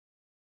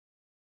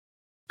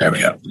There we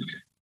go.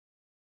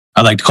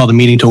 I'd like to call the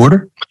meeting to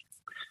order.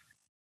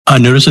 A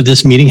notice of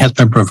this meeting has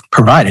been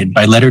provided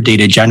by letter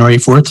dated January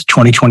 4th,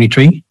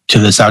 2023 to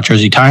the South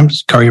Jersey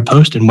Times, Courier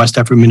Post, and West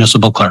Deptford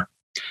Municipal Clerk.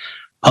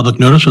 Public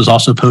notice was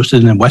also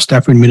posted in the West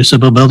Deptford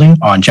Municipal Building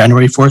on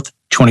January 4th,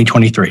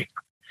 2023.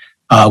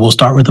 We'll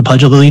start with the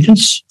Pledge of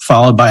Allegiance,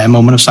 followed by a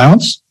moment of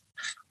silence.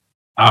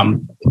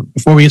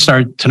 Before we get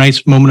started,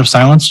 tonight's moment of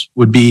silence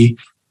would be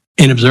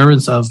in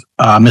observance of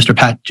Mr.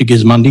 Pat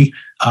Gismondi,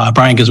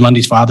 Brian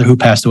Gismondi's father, who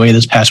passed away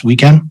this past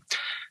weekend.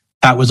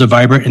 Pat was a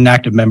vibrant and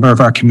active member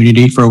of our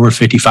community for over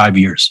 55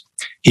 years.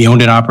 He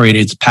owned and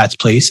operated Pat's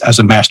Place as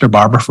a master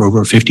barber for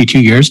over 52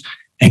 years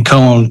and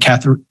co-owned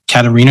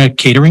Katarina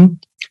Catering.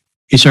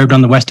 He served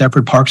on the West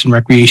Deptford Parks and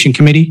Recreation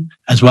Committee,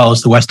 as well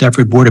as the West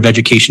Deptford Board of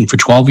Education for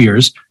 12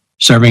 years,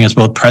 serving as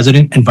both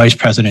president and vice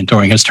president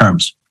during his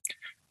terms.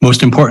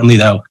 Most importantly,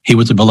 though, he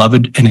was a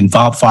beloved and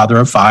involved father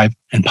of 5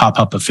 and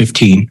pop-up of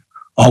 15,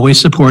 always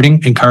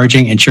supporting,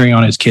 encouraging, and cheering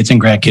on his kids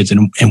and grandkids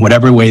in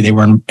whatever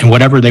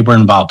they were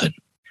involved in.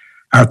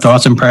 Our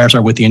thoughts and prayers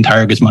are with the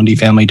entire Gismondi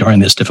family during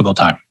this difficult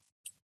time.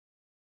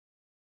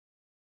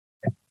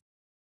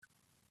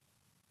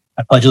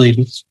 I pledge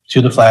allegiance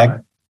to the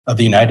flag of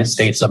the United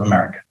States of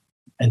America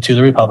and to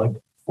the republic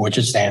for which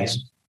it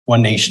stands,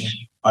 one nation,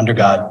 under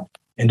God,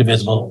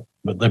 indivisible,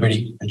 with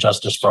liberty and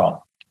justice for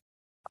all.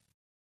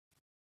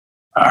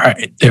 All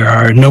right, there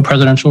are no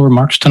presidential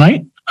remarks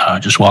tonight.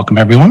 Just welcome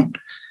everyone.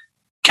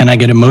 Can I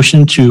get a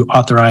motion to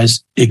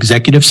authorize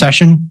executive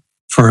session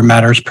for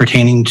matters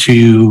pertaining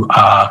to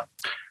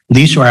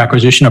lease or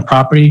acquisition of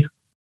property?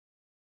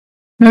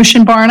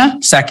 Motion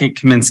Barna. Second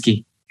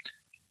Kaminsky.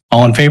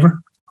 All in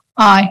favor?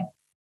 Aye.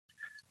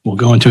 We'll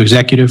go into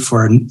executive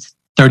for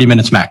 30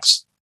 minutes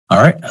max.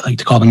 All right, I'd like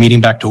to call the meeting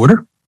back to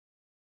order.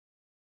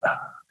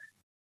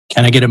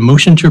 Can I get a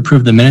motion to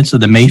approve the minutes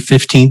of the May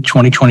 15th,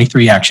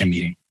 2023 action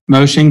meeting?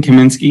 Motion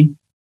Kaminsky.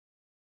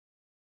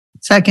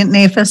 Second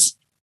Nafis.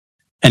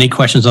 Any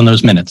questions on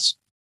those minutes?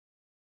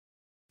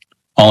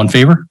 All in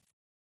favor?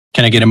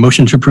 Can I get a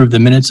motion to approve the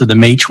minutes of the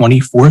May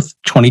 24th,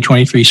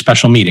 2023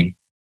 special meeting?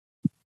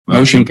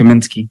 Motion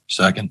Kaminsky.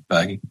 Second,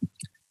 Baggy.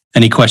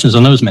 Any questions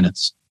on those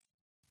minutes?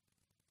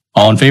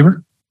 All in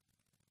favor?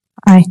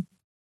 Aye.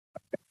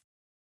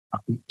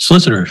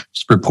 Solicitor's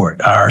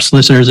report. Our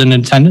solicitors in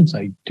attendance.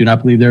 I do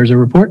not believe there is a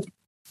report.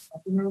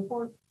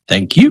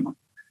 Thank you.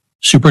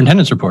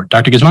 Superintendent's report.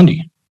 Dr.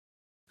 Gismondi.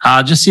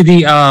 Just see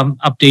the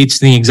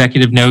updates in the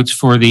executive notes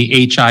for the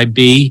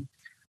HIB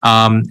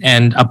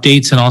and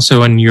updates, and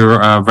also in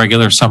your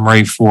regular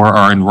summary for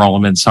our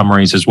enrollment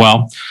summaries as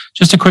well.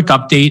 Just a quick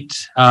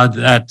update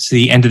at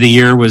the end of the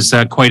year was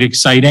quite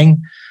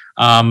exciting.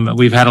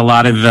 We've had a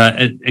lot of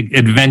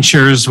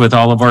adventures with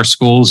all of our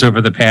schools over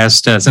the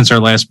past, since our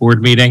last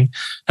board meeting,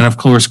 and of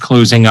course,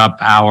 closing up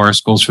our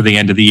schools for the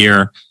end of the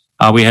year.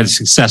 We had a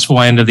successful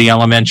end of the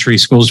elementary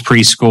schools,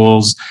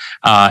 preschools.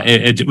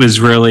 It was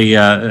really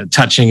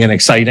touching and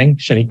exciting.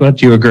 Shaniqua,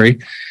 do you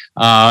agree?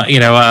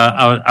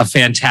 A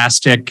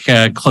fantastic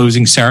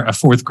closing, a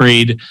fourth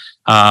grade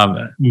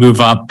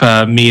move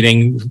up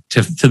meeting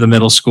to the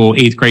middle school,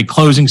 8th grade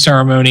closing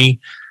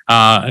ceremony.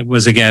 It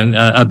was again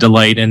a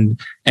delight, and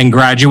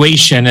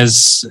graduation,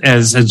 as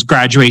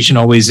graduation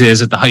always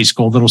is at the high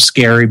school, a little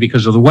scary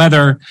because of the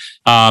weather,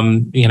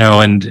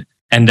 and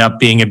end up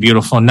being a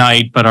beautiful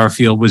night, but our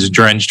field was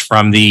drenched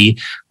from the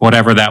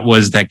whatever that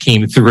was that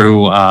came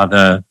through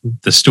the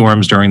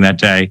storms during that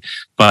day.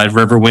 But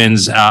River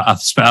Winds, a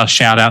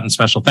shout out and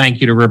special thank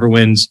you to River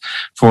Winds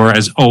for,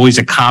 as always,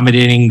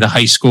 accommodating the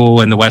high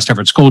school and the West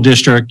Deptford School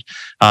District,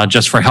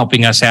 just for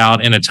helping us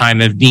out in a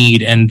time of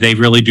need. And they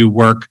really do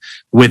work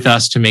with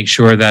us to make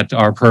sure that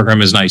our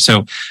program is nice.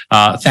 So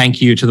thank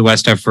you to the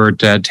West Deptford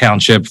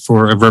Township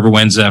for River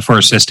Winds for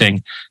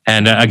assisting.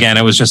 And again,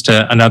 it was just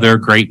another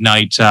great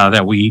night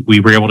that we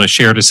were able to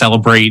share to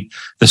celebrate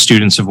the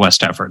students of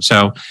West Deptford.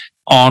 So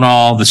all in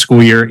all, the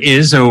school year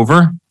is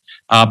over.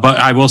 But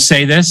I will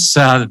say this,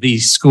 the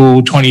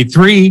school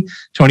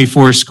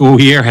 23-24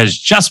 school year has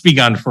just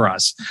begun for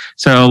us.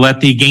 So let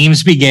the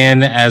games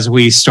begin as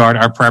we start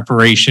our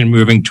preparation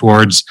moving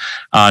towards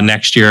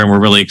next year. And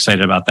we're really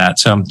excited about that.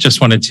 So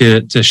just wanted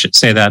to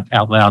say that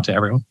out loud to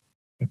everyone.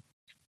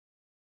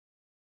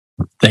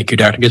 Thank you,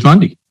 Dr.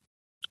 Gismondi.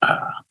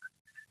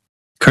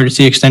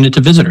 Courtesy extended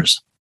to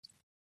visitors.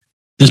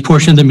 This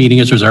portion of the meeting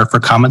is reserved for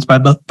comments by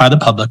the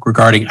public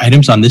regarding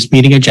items on this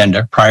meeting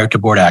agenda prior to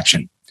board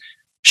action.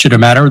 Should a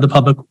member of the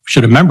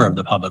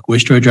public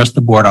wish to address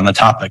the board on a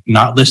topic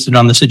not listed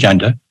on this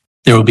agenda,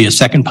 there will be a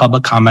second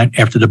public comment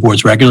after the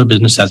board's regular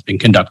business has been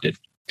conducted.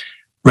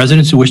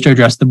 Residents who wish to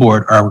address the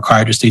board are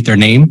required to state their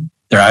name,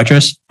 their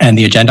address, and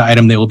the agenda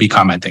item they will be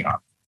commenting on.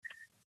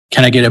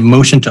 Can I get a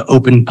motion to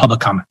open public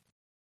comment?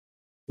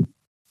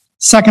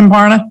 Second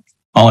Barna.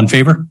 All in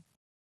favor?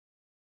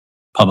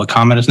 Public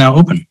comment is now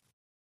open.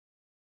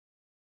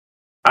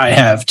 I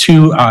have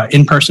two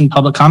in-person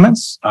public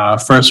comments.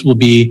 First will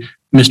be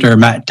Mr.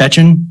 Matt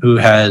Detchen, who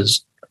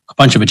has a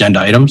bunch of agenda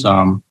items.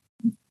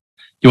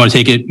 You want to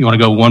take it? You want to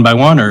go one by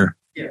one, or?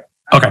 Yeah.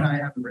 Okay. I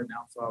have them written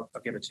out, so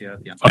I'll give it to you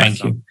at the end.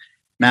 Thank you.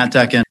 Matt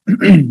Decken.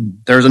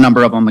 There's a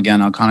number of them.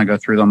 Again, I'll kind of go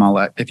through them.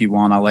 If you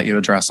want, I'll let you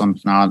address them.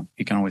 If not,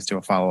 you can always do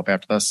a follow-up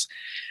after this.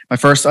 My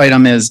first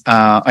item is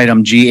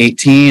item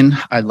G18.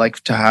 I'd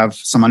like to have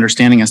some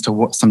understanding as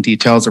to some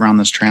details around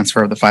this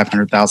transfer of the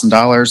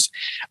 $500,000.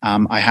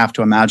 I have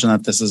to imagine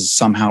that this is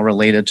somehow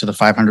related to the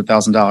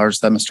 $500,000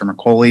 that Mr.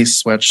 McCauley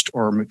switched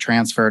or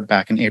transferred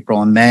back in April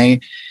and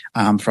May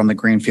from the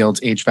Greenfields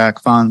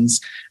HVAC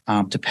funds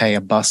to pay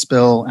a bus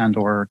bill and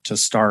or to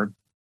start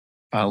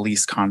a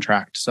lease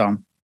contract. So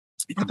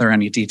are there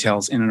any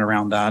details in and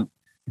around that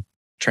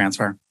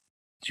transfer?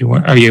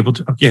 Are you able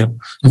to? Yeah.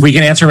 If we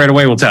can answer right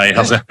away, we'll tell you.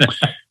 How's that?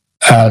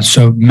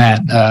 So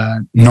Matt,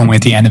 normally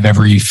at the end of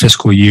every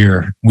fiscal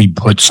year, we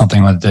put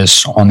something like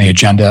this on the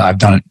agenda. I've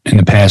done it in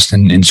the past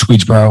in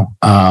Swedesboro.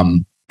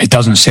 It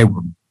doesn't say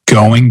we're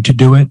going to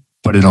do it,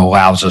 but it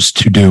allows us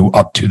to do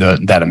up to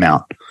that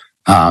amount.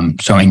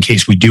 So in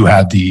case we do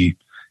have the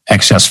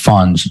excess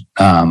funds,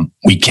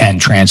 we can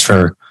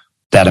transfer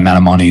that amount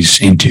of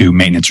monies into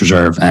maintenance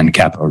reserve and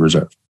capital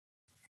reserve.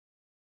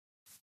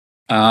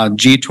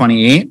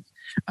 G28.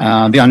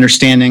 The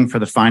understanding for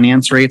the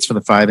finance rates for the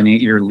 5 and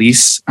 8 year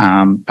lease,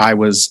 I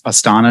was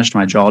astonished.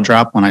 My jaw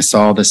dropped when I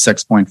saw the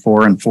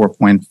 6.4 and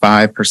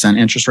 4.5%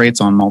 interest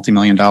rates on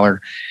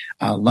multi-million-dollar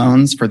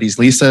loans for these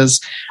leases.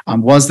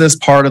 Was this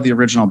part of the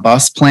original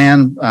bus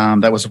plan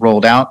that was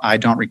rolled out? I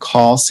don't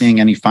recall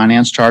seeing any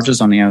finance charges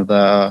on any of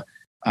the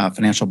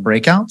financial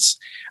breakouts.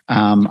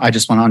 I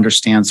just want to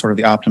understand sort of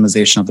the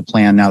optimization of the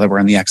plan now that we're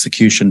in the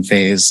execution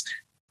phase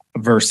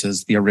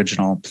versus the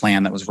original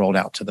plan that was rolled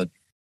out to the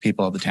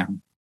people of the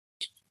town.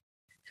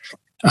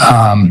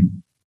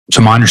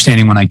 So my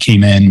understanding when I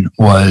came in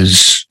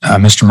was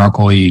Mr.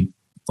 Merkley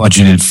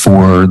budgeted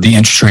for the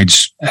interest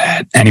rates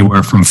at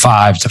anywhere from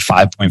 5 to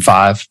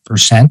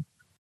 5.5%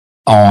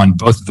 on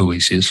both of the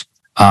leases.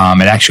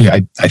 It actually,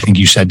 I think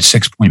you said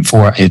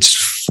 6.4. It's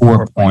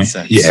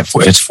 4.6. Yeah,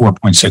 it's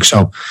 4.6.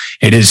 So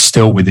it is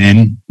still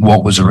within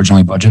what was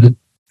originally budgeted.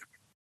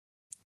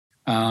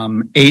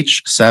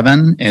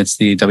 H7, it's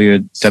the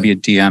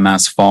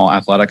WDMS fall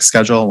athletic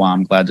schedule. Well,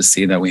 I'm glad to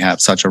see that we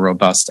have such a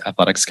robust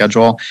athletic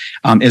schedule.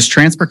 Is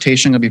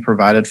transportation going to be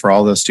provided for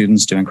all those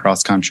students doing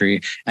cross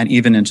country and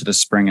even into the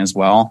spring as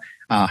well?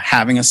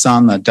 Having a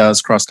son that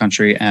does cross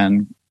country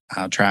and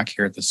track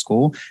here at the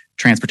school,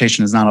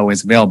 transportation is not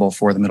always available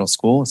for the middle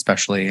school,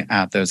 especially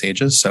at those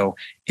ages. So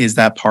is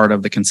that part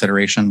of the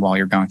consideration while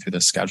you're going through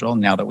this schedule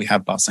now that we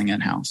have busing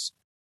in-house?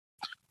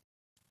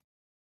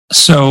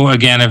 So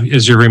again,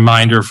 as your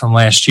reminder from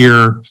last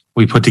year,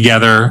 we put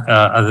together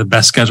the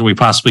best schedule we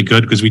possibly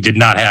could because we did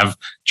not have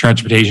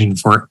transportation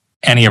for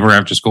any of our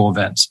after school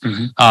events.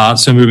 Mm-hmm.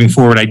 So moving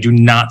forward, I do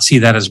not see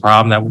that as a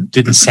problem. That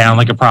didn't sound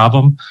like a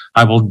problem.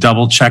 I will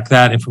double check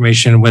that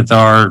information with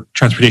our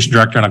transportation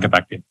director and I'll get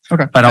back to you.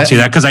 Okay. But I don't see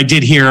that because I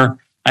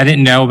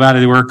didn't know about it.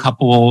 There were a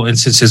couple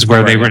instances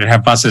where they wouldn't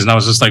have buses and I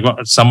was just like, well,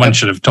 someone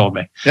should have told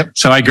me. Yep.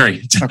 So I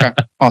agree. Okay.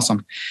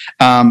 Awesome.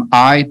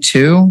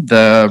 I2,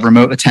 the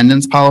remote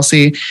attendance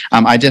policy.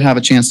 I did have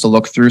a chance to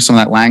look through some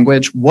of that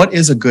language. What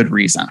is a good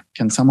reason?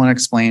 Can someone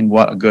explain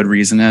what a good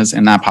reason is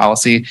in that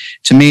policy?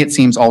 To me, it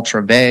seems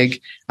ultra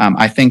vague.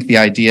 I think the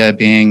idea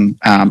being,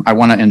 I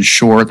want to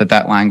ensure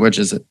that language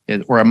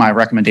or my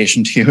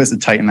recommendation to you is to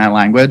tighten that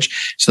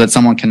language so that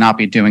someone cannot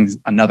be doing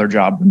another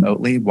job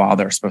remotely while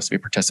they're supposed to be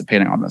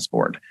participating on this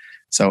board.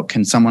 So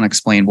can someone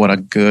explain what a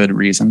good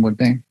reason would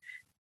be?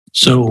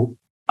 So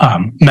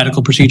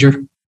medical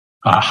procedure,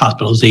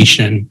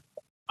 hospitalization,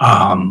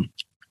 probably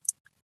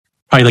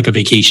like a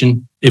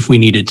vacation if we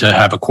needed to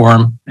have a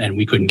quorum and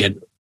we couldn't get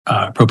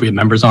appropriate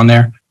members on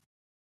there.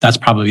 That's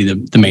probably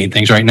the main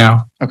things right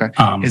now. Okay.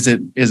 Is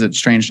it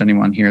strange to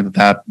anyone here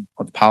that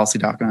the policy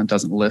document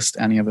doesn't list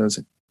any of those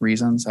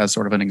reasons as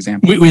sort of an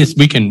example?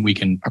 We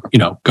can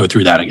go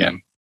through that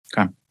again.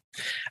 Okay.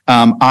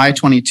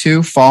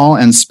 I-22 fall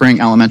and spring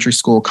elementary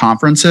school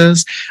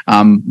conferences.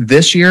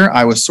 This year,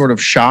 I was sort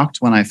of shocked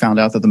when I found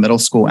out that the middle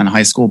school and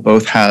high school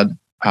both had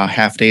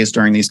half days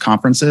during these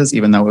conferences,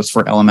 even though it was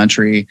for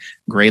elementary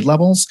grade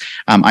levels.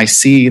 I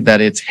see that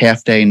it's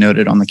half day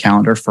noted on the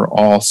calendar for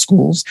all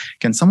schools.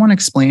 Can someone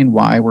explain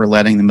why we're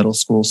letting the middle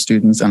school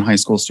students and high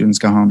school students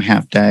go home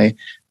half day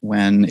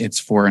when it's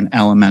for an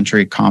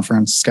elementary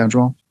conference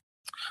schedule?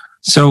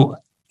 So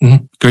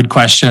good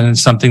question.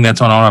 It's something that's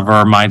on all of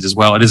our minds as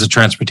well. It is a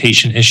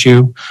transportation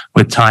issue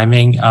with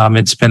timing.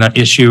 It's been an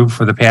issue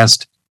for the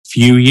past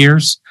few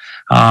years.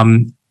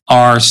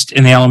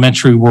 In the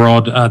elementary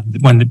world,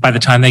 by the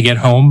time they get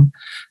home,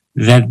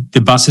 that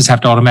the buses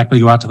have to automatically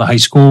go out to the high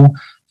school.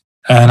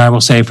 And I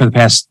will say for the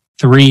past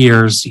 3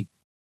 years,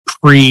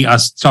 pre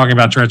us talking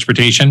about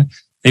transportation,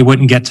 they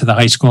wouldn't get to the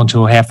high school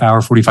until a half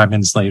hour, 45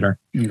 minutes later.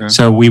 Okay.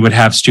 So we would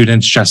have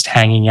students just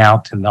hanging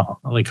out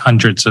like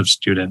hundreds of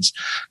students.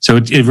 So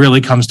it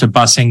really comes to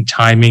busing,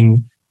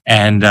 timing,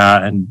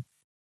 and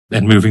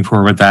moving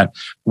forward with that.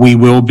 We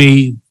will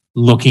be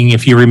looking,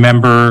 if you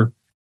remember,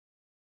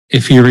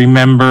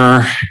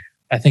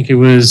 I think it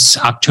was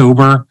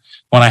October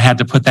when I had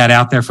to put that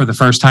out there for the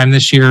first time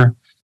this year,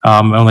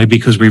 only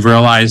because we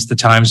realized the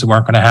times that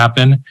weren't going to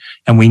happen.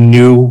 And we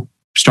knew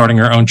starting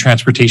our own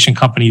transportation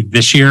company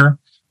this year.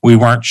 We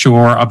weren't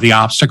sure of the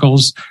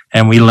obstacles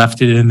and we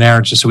left it in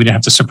there just so we didn't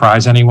have to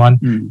surprise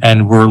anyone.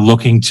 And we're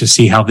looking to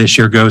see how this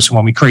year goes. So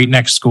when we create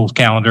next school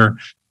calendar,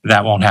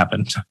 that won't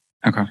happen.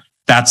 Okay.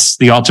 That's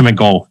the ultimate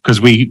goal because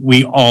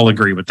we all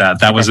agree with that.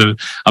 That was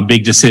a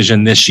big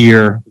decision this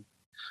year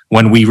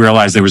when we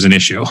realized there was an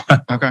issue.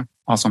 Okay.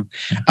 Awesome.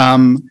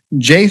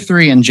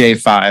 J3 and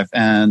J5,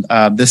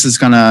 and this is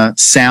going to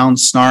sound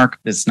snark.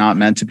 It's not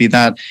meant to be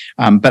that.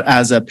 But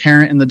as a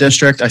parent in the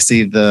district, I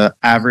see the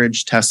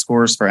average test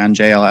scores for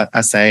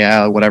NJL,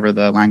 SAL, whatever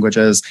the language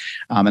is,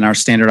 in our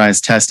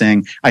standardized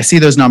testing. I see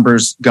those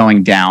numbers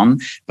going down,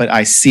 but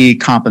I see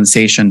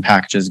compensation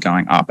packages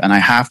going up. And I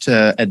have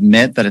to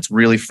admit that it's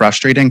really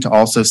frustrating to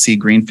also see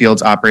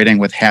Greenfields operating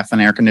with half an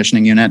air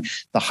conditioning unit,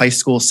 the high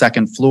school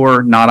second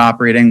floor not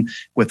operating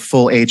with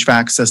full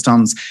HVAC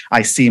systems.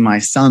 I see my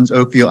son's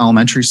Oakview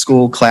Elementary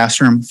School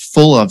classroom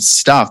full of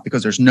stuff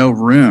because there's no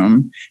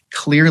room.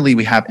 Clearly,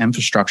 we have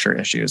infrastructure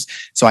issues.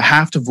 So I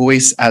have to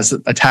voice as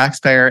a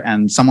taxpayer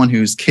and someone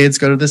whose kids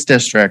go to this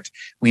district,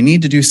 we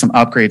need to do some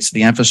upgrades to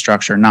the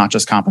infrastructure, not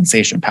just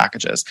compensation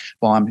packages.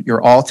 While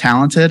you're all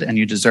talented and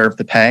you deserve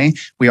the pay,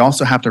 we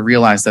also have to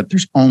realize that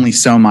there's only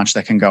so much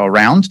that can go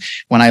around.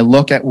 When I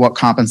look at what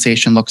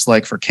compensation looks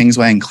like for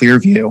Kingsway and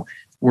Clearview,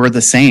 we're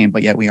the same,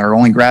 but yet we are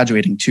only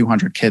graduating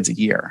 200 kids a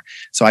year.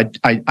 So I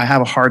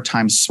have a hard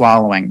time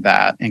swallowing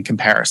that in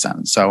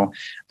comparison. So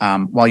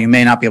while you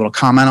may not be able to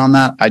comment on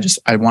that,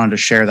 I wanted to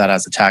share that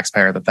as a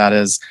taxpayer, that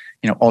is,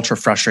 ultra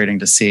frustrating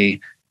to see,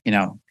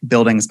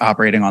 buildings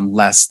operating on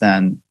less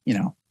than,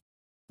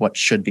 what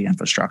should be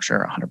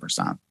infrastructure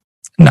 100%.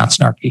 Not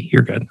snarky.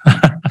 You're good.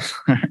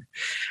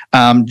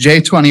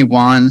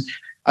 J21.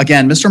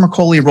 Again, Mr.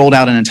 McCauley rolled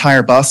out an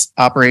entire bus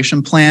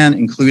operation plan,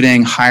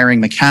 including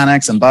hiring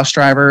mechanics and bus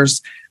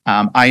drivers.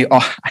 I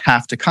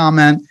have to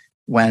comment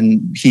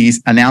when he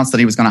announced that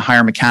he was going to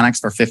hire mechanics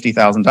for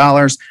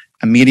 $50,000.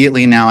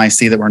 Immediately now I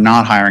see that we're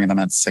not hiring them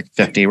at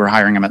 $50,000. We're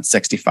hiring them at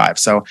 $65,000.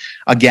 So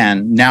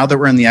again, now that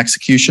we're in the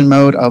execution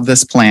mode of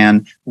this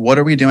plan, what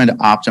are we doing to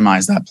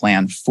optimize that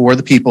plan for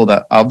the people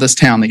of this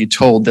town that you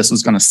told this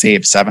was going to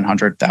save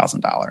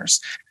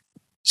 $700,000?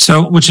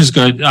 So, which is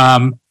good.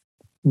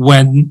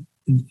 When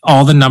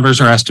all the numbers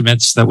are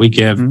estimates that we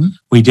give,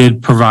 we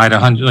did provide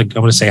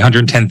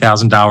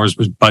 $110,000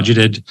 was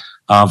budgeted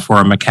for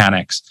our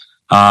mechanics.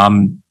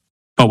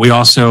 But we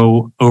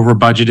also over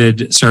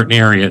budgeted certain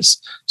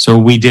areas. So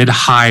we did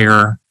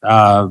hire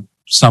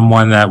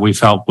someone that we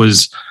felt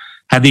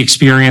had the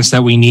experience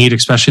that we need,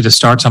 especially to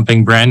start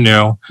something brand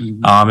new,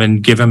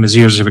 and give him his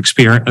years of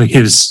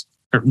experience,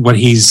 what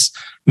he's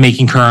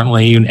making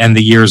currently and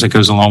the years that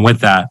goes along with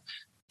that.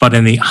 But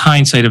in the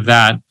hindsight of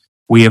that,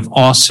 we have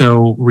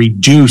also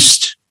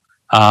reduced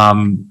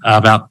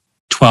about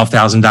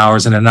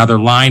 $12,000 in another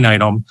line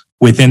item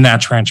within that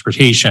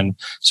transportation.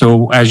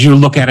 So as you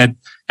look at it,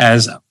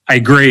 as I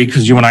agree,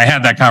 because you and I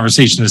had that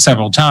conversation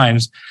several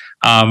times,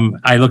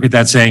 I look at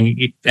that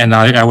saying, and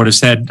I would have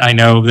said, I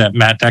know that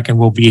Matt Decken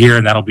will be here,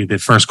 and that'll be the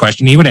first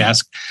question he would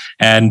ask.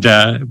 And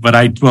but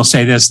I will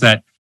say this,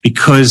 that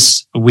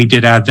because we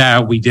did add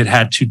that, we did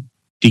have to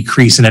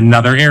decrease in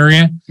another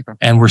area,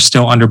 and we're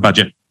still under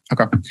budget.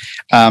 Okay.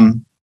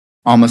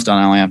 Almost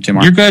done. I only have two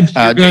more. You're good.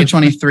 Day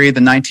 23, the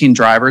 19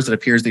 drivers it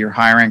appears that you're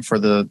hiring for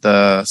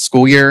the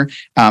school year.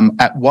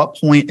 At what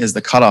point is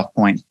the cutoff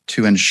point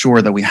to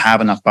ensure that we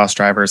have enough bus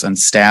drivers and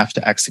staff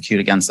to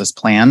execute against this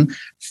plan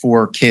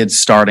for kids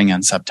starting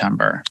in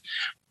September?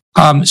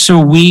 So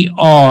we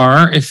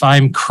are, if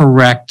I'm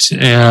correct,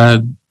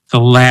 the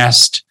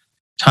last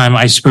time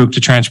I spoke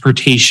to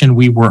transportation,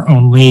 we were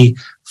only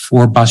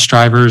 4 bus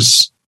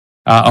drivers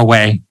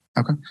away.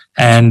 Okay.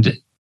 And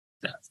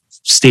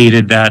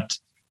stated that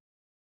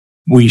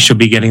we should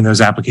be getting those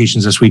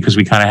applications this week because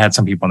we kind of had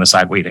some people on the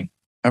side waiting.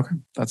 Okay.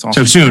 That's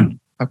awesome. So soon.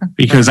 Okay.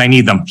 Because I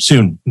need them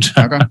soon.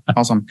 Okay.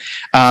 Awesome.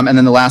 And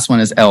then the last one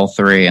is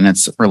L3, and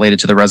it's related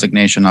to the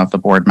resignation of the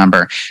board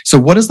member. So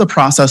what is the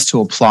process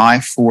to apply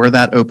for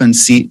that open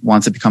seat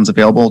once it becomes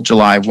available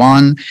July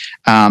 1?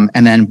 And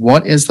then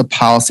what is the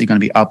policy going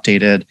to be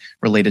updated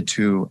related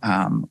to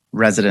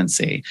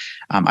residency?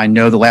 I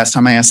know the last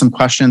time I asked some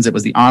questions, it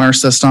was the honor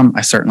system.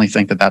 I certainly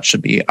think that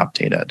should be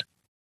updated.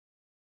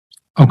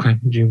 Okay.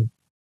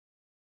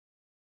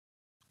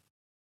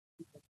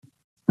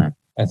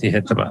 As you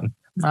hit the button.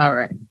 All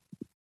right.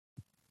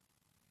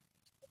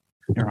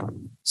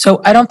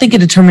 So I don't think a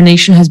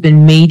determination has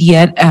been made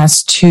yet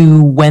as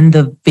to when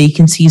the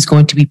vacancy is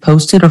going to be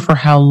posted or for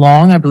how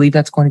long. I believe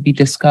that's going to be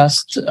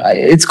discussed.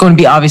 It's going to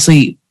be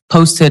obviously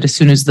posted as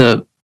soon as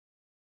the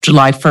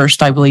July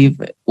 1st, I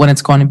believe, when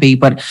it's going to be.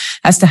 But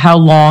as to how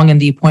long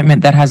and the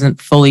appointment, that hasn't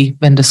fully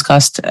been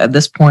discussed at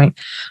this point.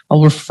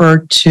 I'll refer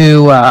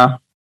to,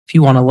 if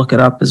you want to look it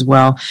up as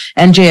well,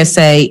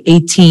 NJSA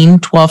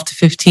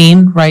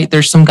 18:12-15, right?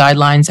 There's some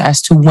guidelines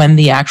as to when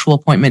the actual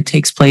appointment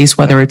takes place,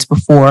 whether it's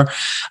before,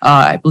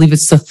 I believe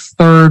it's the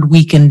 3rd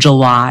week in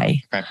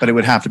July. Okay, but it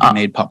would have to be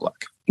made public.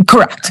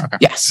 Correct. Okay.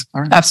 Yes.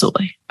 All right.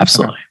 Absolutely.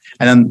 Absolutely. Okay.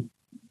 And then,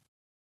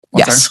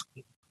 Yes.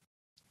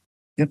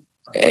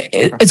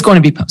 It's going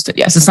to be posted.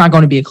 Yes, it's not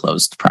going to be a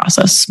closed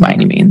process by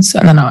any means.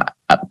 And then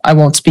I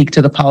won't speak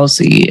to the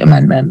policy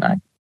amendment.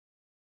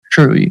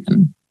 True, you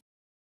can.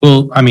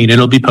 Well, I mean,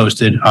 it'll be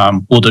posted.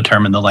 We'll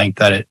determine the length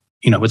that it,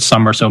 with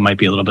summer, so it might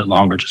be a little bit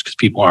longer just because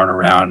people aren't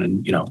around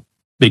and,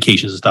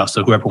 vacations and stuff.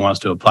 So whoever wants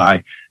to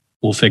apply,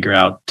 we'll figure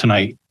out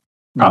tonight,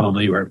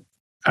 probably, or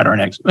at our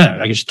next,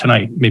 I guess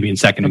tonight, maybe in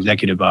second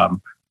executive,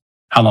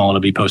 how long it'll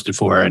be posted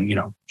for and,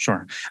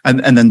 Sure.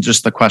 And then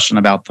just the question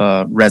about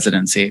the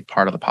residency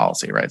part of the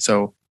policy, right?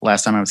 So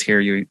last time I was here,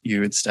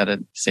 you had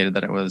stated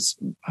that it was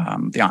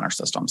the honor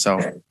system. So,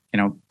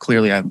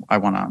 clearly I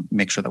want to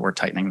make sure that we're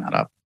tightening that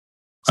up.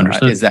 So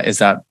Understood. is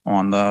that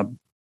on the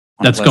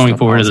That's list going of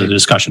forward as a policy?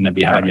 discussion that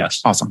we had,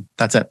 yes. Awesome.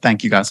 That's it.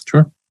 Thank you, guys.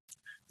 Sure.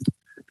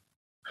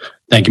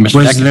 Thank you, Mr.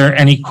 Was Decker. there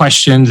any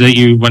questions that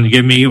you want to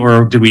give me,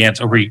 or did we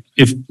answer? Do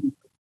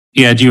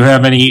you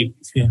have any?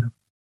 Yeah.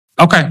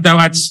 Okay, no,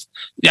 I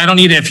don't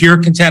need it. If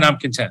you're content, I'm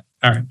content.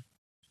 All right.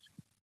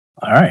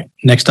 All right.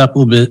 Next up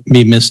will be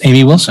Miss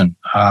Amy Wilson.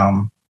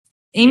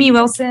 Amy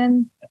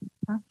Wilson.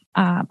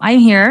 I'm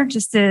here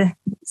just to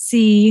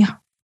see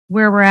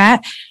where we're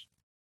at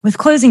with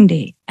closing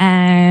date.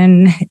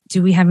 And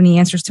do we have any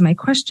answers to my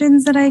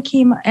questions that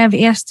I've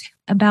asked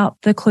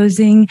about the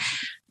closing?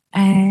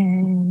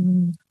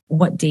 And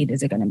what date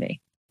is it going to be?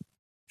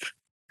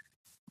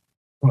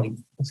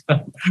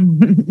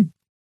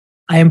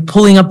 I am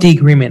pulling up the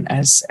agreement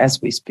as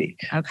we speak.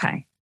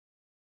 Okay.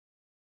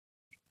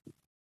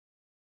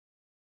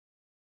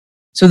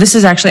 So this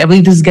is actually, I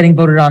believe this is getting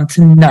voted on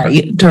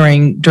tonight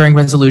during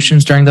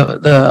resolutions during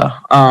the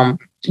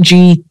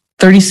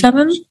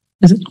G37.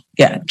 Is it?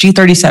 Yeah,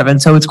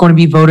 G37. So it's going to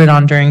be voted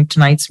on during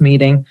tonight's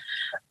meeting.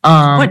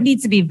 What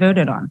needs to be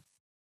voted on?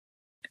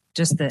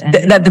 Just that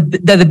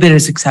the bid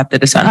is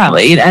accepted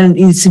essentially, and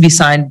it needs to be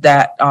signed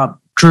that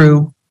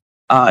Drew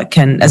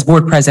can, as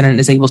board president,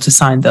 is able to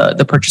sign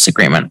the purchase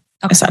agreement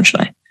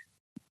essentially.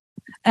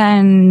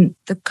 And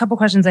the couple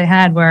questions I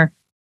had were,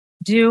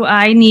 do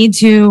I need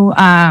to,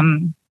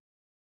 oh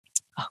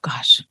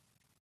God,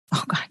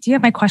 do you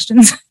have my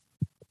questions?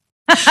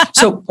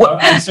 So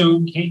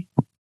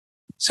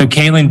So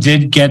Kaylin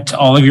did get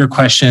all of your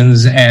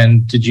questions,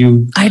 and did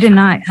you? I did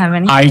not have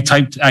any. I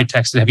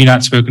texted. Have you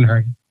not spoken to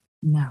her?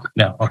 No,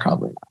 No. Okay.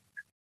 Probably.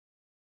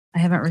 I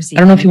haven't received.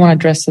 I don't know if you want to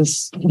address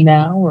this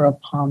now or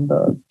upon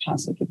the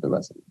passage of the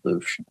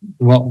resolution.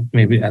 Well,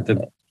 maybe at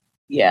the.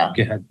 Yeah.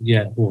 Go ahead.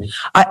 Yeah. Well,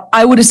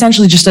 I would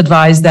essentially just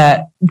advise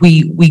that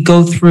we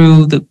go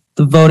through the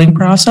voting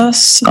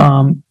process.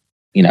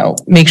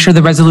 Make sure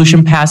the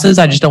resolution passes.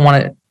 I just don't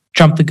want to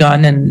jump the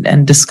gun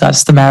and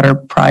discuss the matter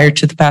prior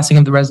to the passing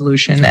of the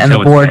resolution and the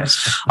board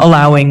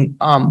allowing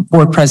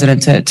board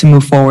president to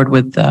move forward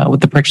with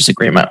the purchase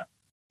agreement.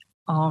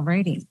 All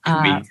righty.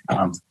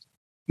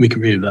 We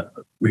can read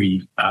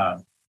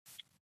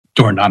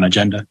during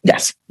non-agenda.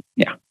 Yes.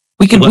 Yeah.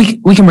 We can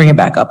bring it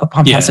back up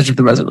upon passage of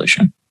the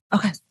resolution.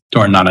 Okay.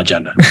 During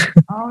non-agenda.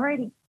 All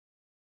righty.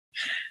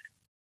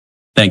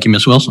 Thank you,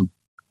 Ms. Wilson.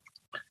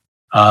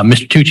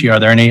 Mr. Tucci, are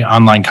there any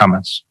online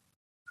comments?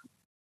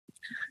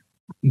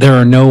 There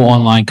are no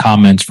online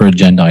comments for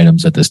agenda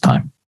items at this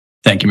time.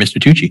 Thank you, Mr.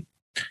 Tucci.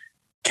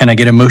 Can I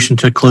get a motion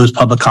to close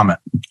public comment?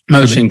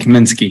 Motion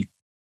Kaminsky.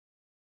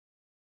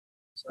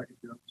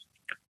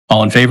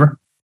 All in favor?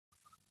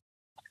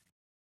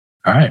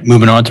 All right,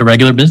 moving on to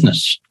regular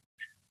business.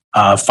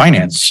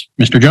 Finance,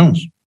 Mr.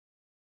 Jones.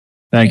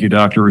 Thank you,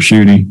 Dr.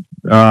 Raschuti.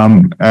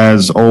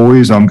 As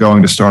always, I'm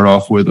going to start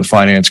off with the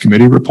Finance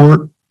Committee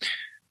report.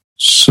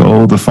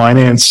 So the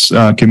Finance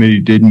Committee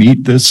did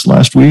meet this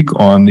last week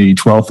on the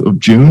 12th of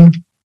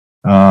June.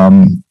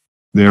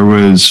 There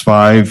was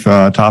 5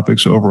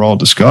 topics overall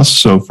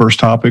discussed. So first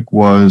topic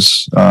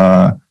was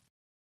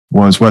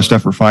West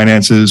Deptford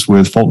Finances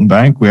with Fulton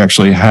Bank. We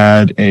actually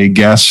had a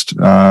guest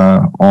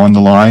on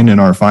the line in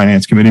our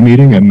Finance Committee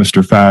meeting, and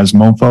Mr. Faz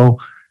Monfo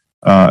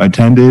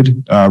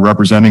attended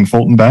representing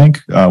Fulton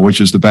Bank,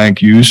 which is the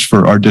bank used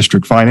for our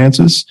district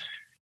finances.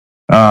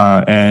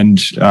 And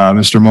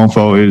Mr.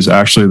 Monfo is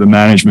actually the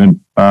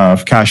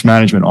cash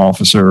management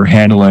officer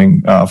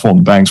handling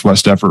Fulton Bank's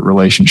West Deptford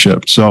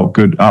relationship. So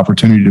good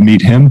opportunity to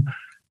meet him.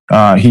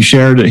 He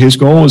shared that his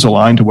goal is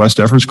aligned to West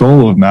Deptford's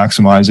goal of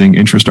maximizing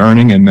interest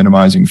earning and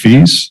minimizing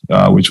fees,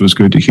 which was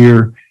good to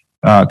hear.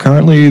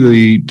 Currently,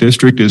 the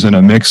district is in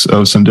a mix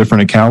of some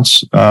different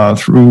accounts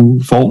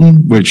through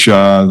Fulton, which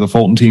the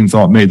Fulton team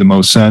thought made the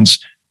most sense.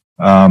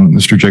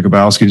 Mr.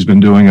 Jacobowski has been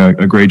doing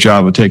a great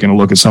job of taking a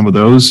look at some of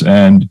those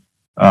and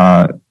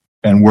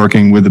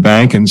working with the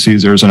bank, and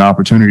sees there's an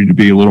opportunity to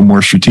be a little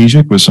more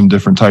strategic with some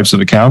different types of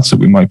accounts that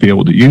we might be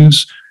able to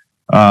use.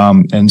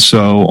 And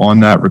so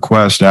on that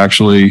request,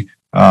 actually,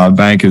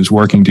 bank is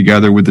working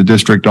together with the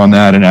district on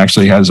that, and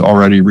actually has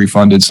already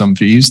refunded some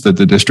fees that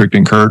the district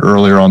incurred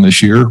earlier on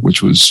this year,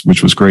 which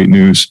was great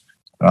news.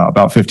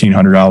 About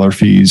 $1,500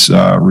 fees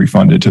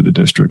refunded to the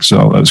district.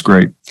 So that was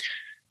great.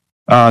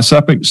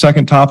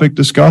 Second topic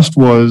discussed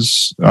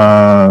was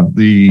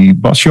the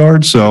bus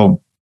yard.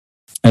 So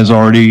as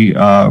already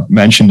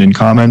mentioned in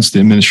comments, the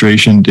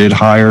administration did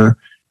hire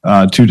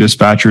 2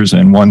 dispatchers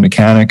and 1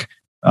 mechanic.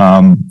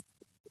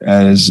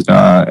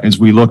 As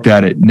we looked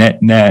at it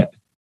net,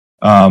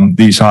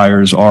 these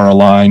hires are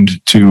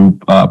aligned to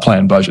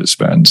planned budget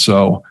spend.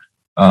 So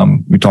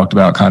we talked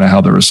about kind of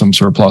how there were some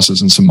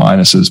surpluses and some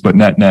minuses, but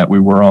net we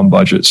were on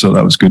budget. So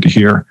that was good to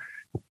hear.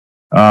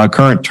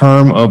 Current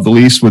term of the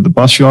lease with the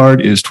bus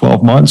yard is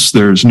 12 months.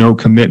 There's no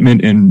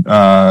commitment in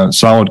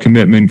solid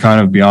commitment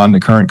kind of beyond the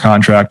current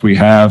contract we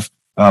have,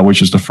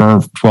 which is the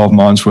firm 12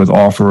 months with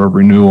offer of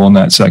renewal in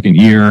that second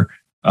year.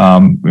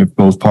 If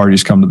both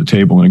parties come to the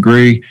table and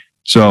agree.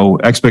 So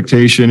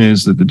expectation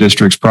is that the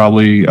district's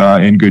probably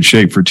in good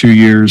shape for 2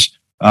 years,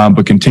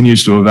 but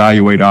continues to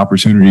evaluate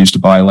opportunities to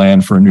buy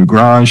land for a new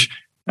garage.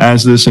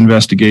 As this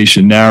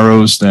investigation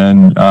narrows,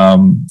 then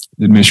the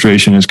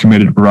administration is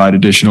committed to provide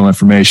additional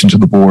information to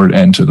the board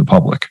and to the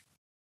public.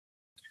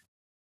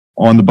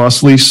 On the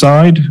bus lease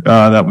side,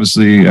 that was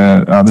the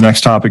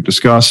next topic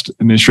discussed.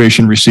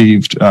 Administration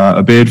received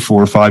a bid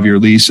for a 5-year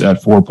lease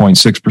at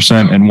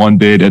 4.6% and 1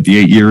 bid at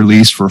the 8-year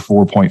lease for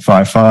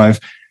 4.55.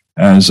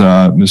 As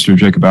Mr.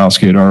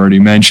 Jacobowski had already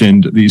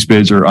mentioned, these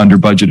bids are under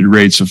budgeted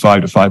rates of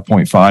 5 to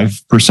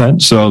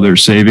 5.5%. So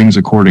there's savings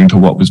according to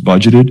what was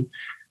budgeted.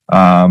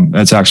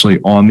 That's actually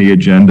on the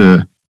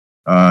agenda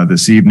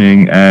this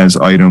evening as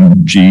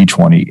item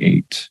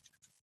G28.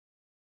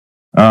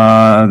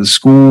 The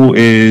school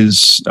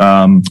is,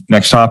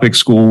 next topic,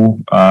 school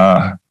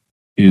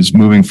is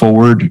moving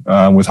forward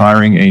with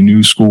hiring a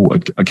new school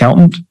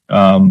accountant.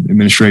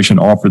 Administration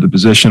offered the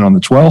position on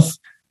the 12th.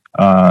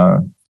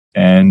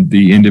 And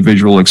the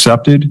individual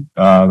accepted.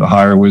 The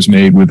hire was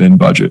made within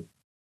budget.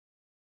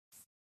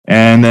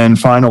 And then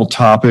final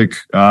topic,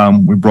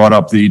 we brought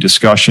up the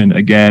discussion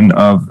again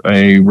of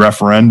a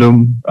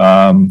referendum.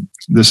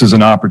 This is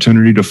an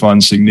opportunity to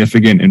fund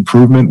significant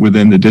improvement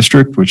within the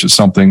district, which is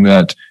something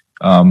that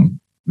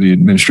the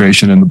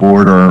administration and the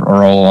board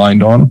are all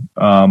aligned on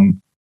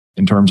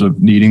in terms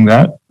of needing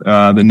that.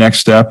 The next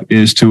step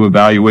is to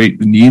evaluate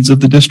the needs of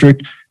the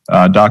district.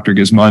 Dr.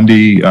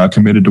 Gismondi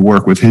committed to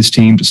work with his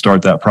team to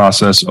start that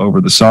process over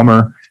the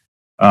summer.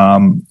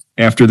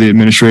 After the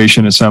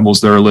administration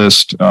assembles their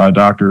list,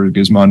 Dr.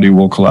 Gismondi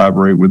will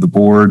collaborate with the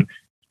board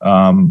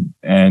and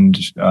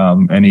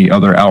any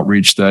other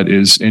outreach that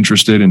is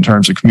interested in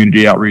terms of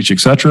community outreach, et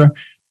cetera,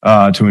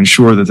 to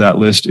ensure that that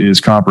list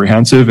is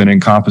comprehensive and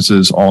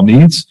encompasses all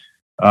needs.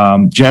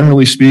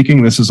 Generally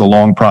speaking, this is a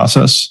long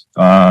process,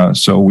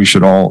 so we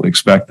should all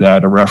expect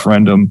that a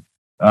referendum,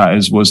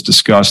 as was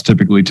discussed,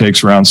 typically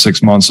takes around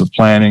 6 months of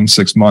planning,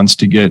 6 months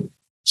to get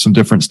some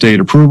different state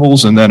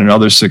approvals, and then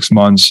another 6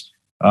 months,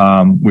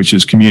 which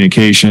is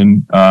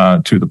communication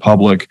to the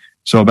public.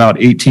 So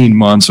about 18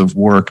 months of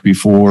work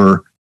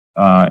before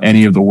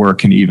any of the work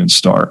can even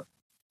start.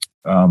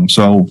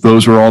 So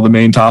those were all the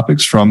main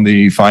topics from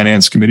the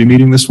Finance Committee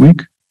meeting this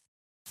week.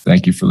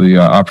 Thank you for the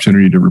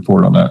opportunity to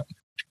report on that.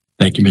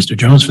 Thank you, Mr.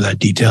 Jones, for that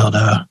detailed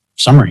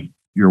summary.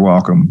 You're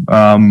welcome.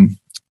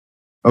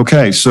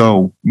 Okay,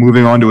 so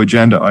moving on to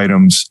agenda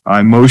items,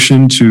 I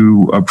motion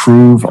to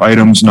approve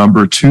items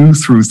number 2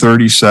 through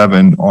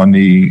 37 on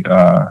the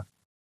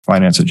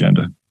finance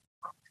agenda.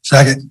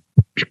 Second.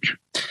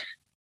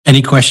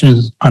 Any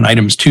questions on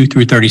items 2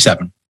 through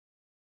 37?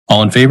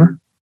 All in favor?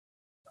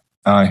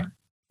 Aye.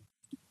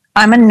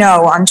 I'm a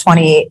no on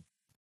 28.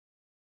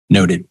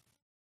 Noted.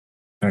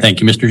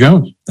 Thank you, Mr.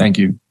 Jones. Thank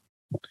you.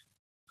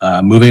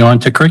 Moving on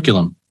to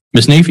curriculum.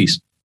 Ms.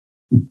 Nafis.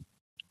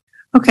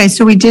 Okay,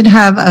 so we did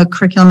have a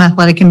curriculum,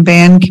 athletic, and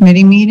band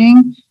committee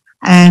meeting,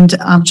 and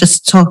I'll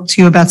just talk to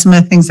you about some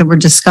of the things that were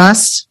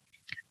discussed.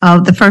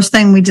 The first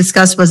thing we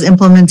discussed was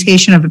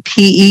implementation of a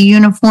PE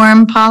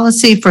uniform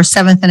policy for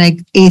 7th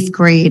and 8th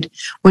grade,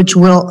 which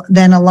will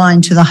then align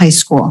to the high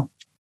school.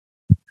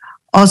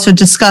 Also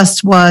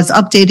discussed was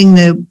updating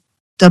the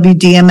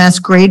WDMS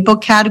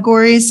gradebook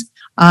categories,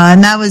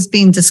 and that was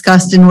being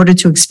discussed in order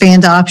to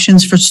expand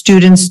options for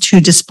students to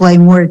display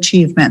more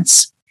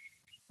achievements.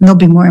 And there'll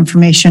be more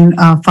information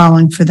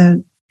following for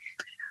that.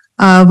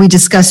 We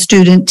discussed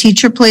student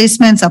teacher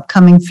placements,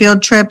 upcoming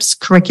field trips,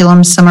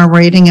 curriculum, summer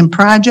rating, and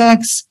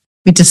projects.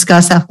 We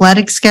discussed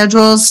athletic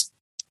schedules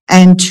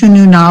and 2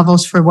 new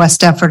novels for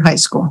West Deptford High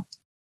School.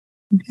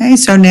 Okay,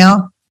 so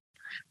now.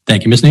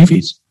 Thank you, Ms.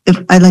 Nafis.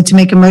 I'd like to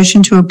make a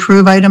motion to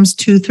approve items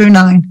 2 through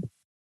 9.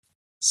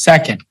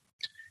 Second.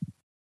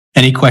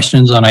 Any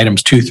questions on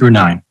items 2 through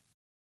 9?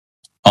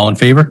 All in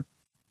favor?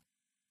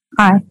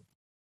 Aye.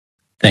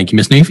 Thank you,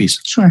 Ms. Nafis.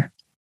 Sure.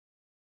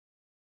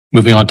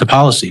 Moving on to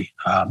policy.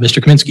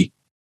 Mr. Kaminsky.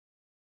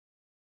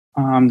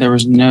 There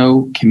was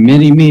no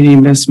committee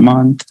meeting this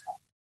month.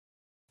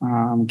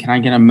 Can I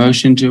get a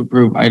motion to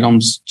approve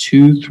items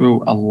 2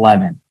 through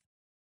 11?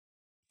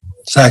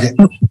 Second.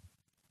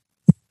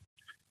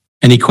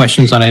 Any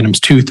questions on items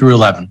 2 through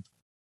 11?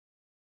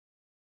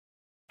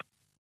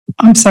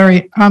 I'm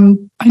sorry. I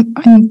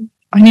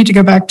need to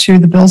go back to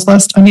the bills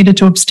list. I needed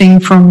to abstain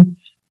from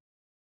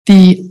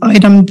the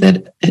item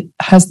that it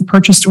has the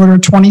purchase order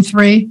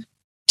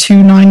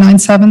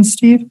 23-2997,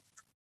 Steve.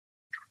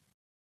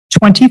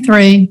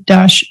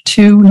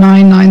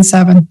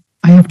 23-2997.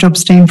 I have to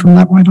abstain from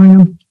that one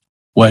item.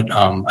 What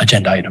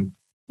agenda item?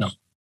 No.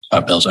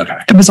 Bills. Okay.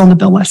 It was on the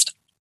bill list.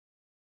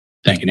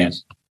 Thank you,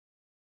 Nancy.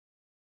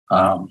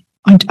 I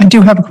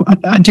do have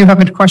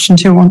a question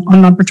too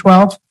on number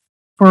 12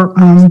 for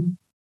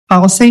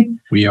policy.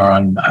 We are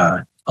on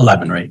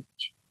 11, right?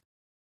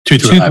 2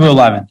 through 2 11. through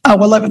 11.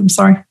 Oh, 11, I'm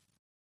sorry.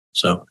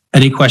 So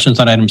any questions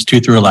on items 2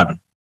 through 11?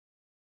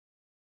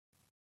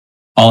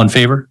 All in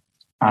favor?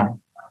 Aye.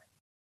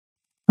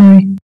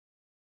 Aye.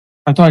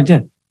 I thought I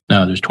did.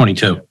 No, there's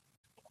 22.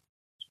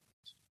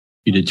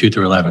 You did 2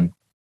 through 11.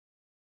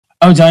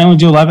 Oh, did I only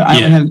do 11?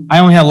 Yeah. I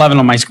only had 11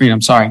 on my screen.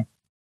 I'm sorry.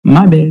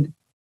 My bad.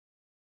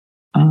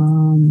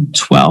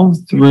 12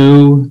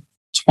 through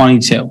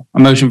 22. A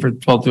motion for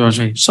 12 through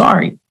 22.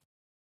 Sorry.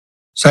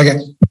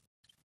 Second.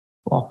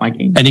 Off my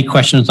game. Any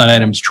questions on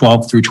items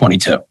 12 through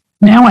 22?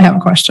 Now I have a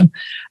question.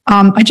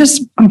 I'm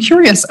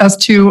curious as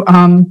to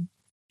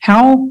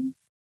how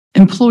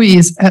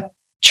employees at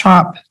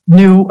CHOP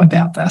knew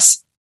about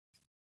this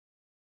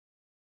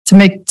to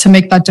make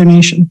that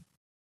donation.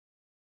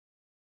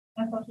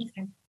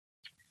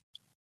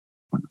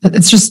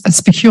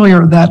 It's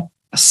peculiar that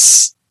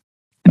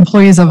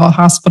employees of a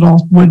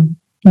hospital would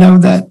know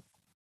that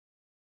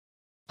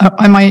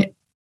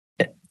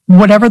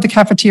whatever the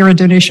cafeteria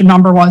donation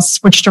number was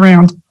switched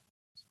around.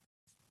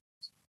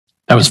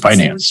 That was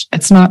finance.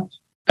 It's not.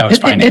 That was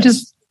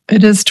finance.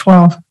 It is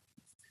 12.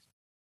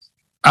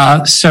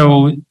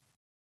 So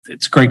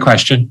it's a great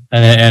question.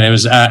 And it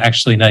was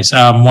actually nice.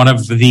 One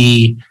of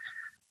the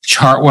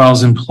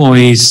Chartwell's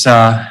employees,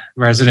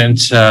 resident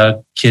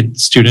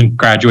student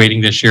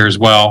graduating this year as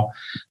well,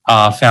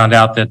 found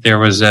out that there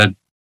was a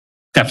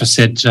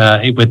deficit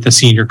with the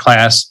senior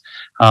class,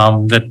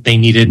 that they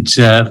needed,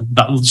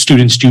 the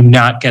students do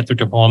not get their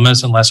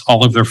diplomas unless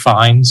all of their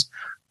fines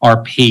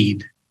are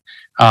paid.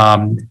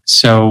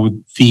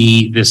 So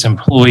this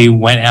employee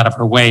went out of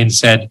her way and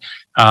said,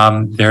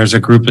 there's a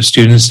group of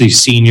students, these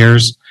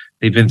seniors,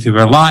 they've been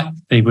through a lot.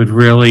 They would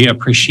really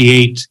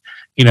appreciate,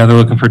 they're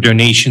looking for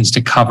donations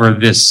to cover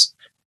this,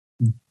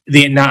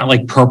 not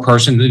like per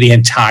person, the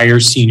entire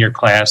senior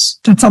class.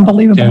 That's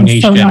unbelievable.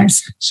 Donation. So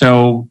nice.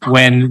 So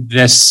when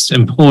this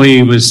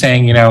employee was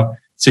saying,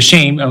 it's a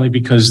shame only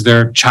because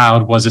their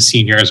child was a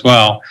senior as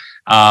well.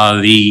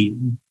 The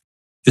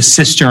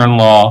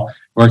sister-in-law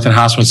worked in a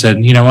hospital and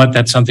said, you know what,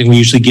 that's something we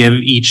usually give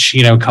each,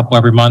 couple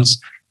every month.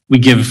 We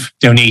give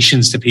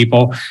donations to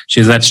people.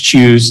 She says, let's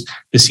choose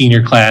the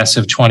senior class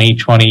of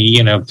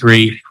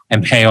 2023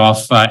 and pay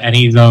off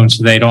any loans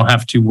so they don't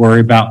have to worry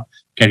about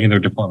getting their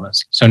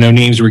diplomas. So no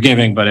names were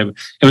giving, but it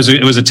was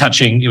a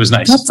touching, it was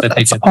nice.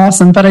 That's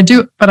awesome. But I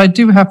do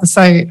have to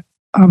say,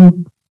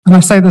 and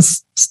I say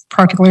this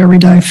practically every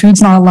day,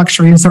 food's not a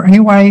luxury. Is there any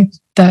way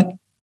that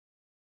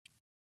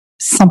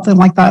something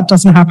like that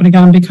doesn't happen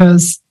again?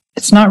 Because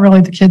it's not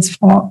really the kids'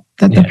 fault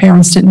that the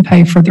parents didn't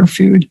pay for their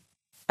food.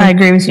 I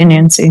agree with you,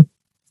 Nancy.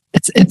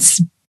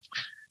 It's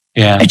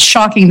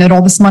shocking that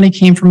all this money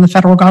came from the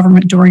federal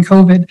government during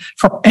COVID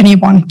for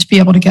anyone to be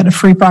able to get a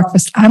free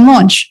breakfast and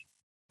lunch,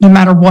 no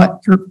matter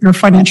what your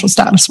financial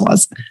status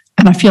was.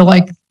 And I feel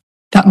like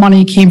that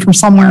money came from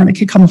somewhere and it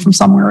could come from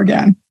somewhere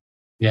again.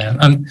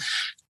 Yeah,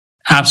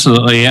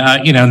 absolutely.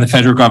 And the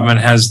federal government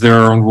has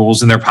their own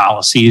rules and their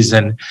policies.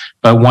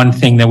 But one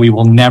thing that we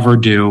will never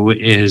do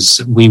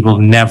is we will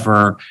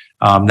never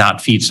not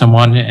feed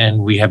someone, and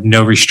we have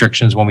no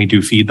restrictions when we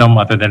do feed them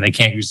other than they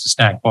can't use the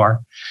snack bar.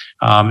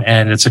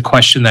 And it's a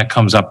question that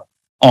comes up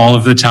all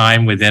of the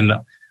time within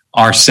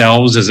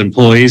ourselves as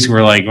employees who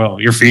are like,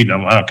 well, you're feeding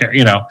them. I don't care,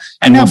 and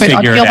I know, we'll but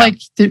figure I feel it out. like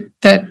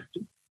that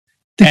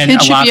the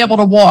kids should be able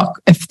to walk.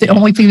 If the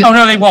only thing that, Oh,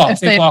 no, they walk.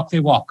 They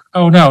walk.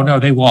 Oh, no,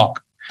 they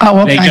walk.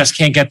 Oh, okay. They just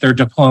can't get their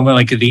diploma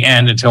like at the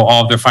end until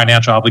all of their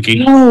financial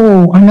obligations.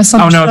 Oh, I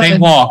misunderstood. Oh, no, they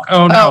walk.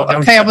 Oh, no.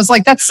 Okay. I was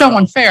like, that's so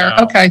unfair.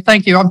 No. Okay.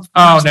 Thank you. I'm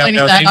explaining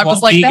that. I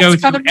was like, we go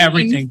that's kind through of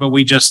everything, but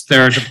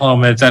their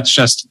diploma, that's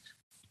just.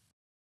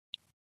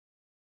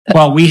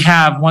 Well, we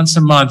have once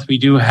a month, we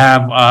do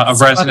have a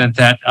resident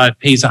that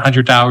pays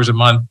 $100 a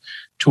month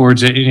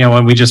towards it,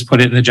 and we just put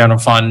it in the general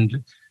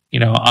fund,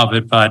 of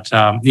it. But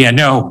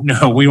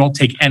no, we won't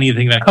take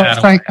anything that Oh,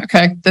 kind of.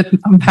 okay.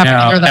 I'm happy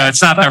to hear that. No,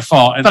 it's not their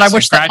fault. But I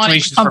wish that money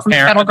would come from the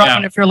federal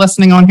government if you're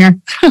listening on here.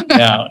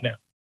 No,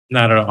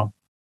 not at all.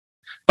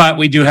 But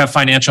we do have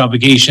financial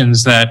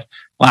obligations that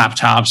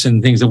laptops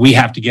and things that we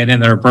have to get in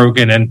that are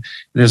broken. And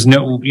there's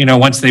no,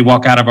 once they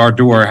walk out of our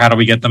door, how do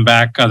we get them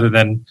back other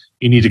than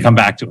you need to come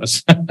back to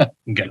us and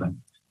get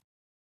them?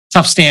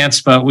 Tough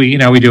stance, but we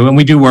do. And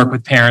we do work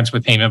with parents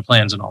with payment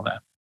plans and all that.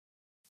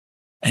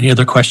 Any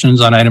other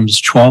questions on items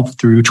 12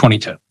 through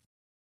 22?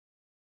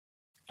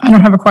 I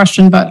don't have a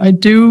question, but I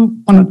do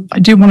want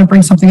to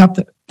bring something up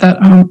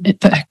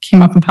that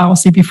came up in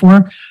policy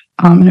before,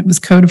 and it was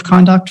code of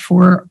conduct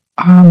for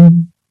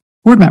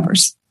board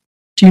members.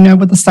 Do you know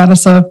what the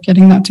status of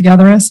getting that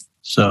together is?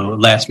 So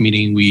last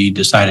meeting, we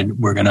decided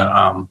we're going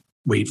to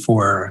wait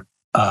for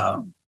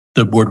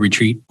the board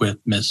retreat with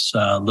Miss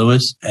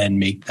Lewis and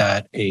make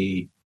that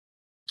a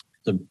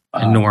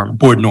norm.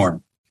 Board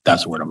norm.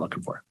 That's the word I'm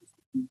looking for.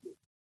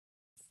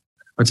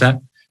 What's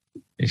that?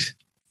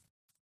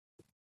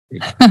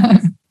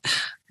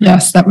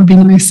 Yes, that would be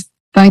nice.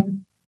 Thank.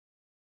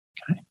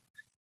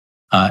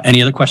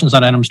 Any other questions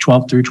on items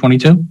 12 through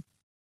 22?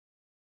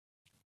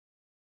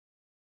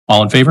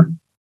 All in favor?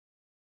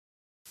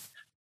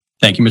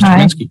 Thank you, Mr. Aye.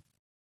 Kaminsky.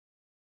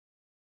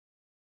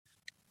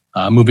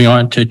 Moving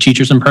on to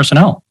teachers and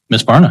personnel,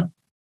 Ms. Barna.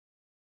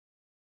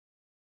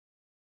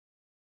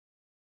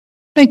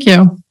 Thank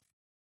you.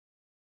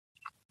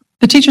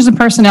 The Teachers and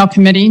Personnel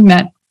Committee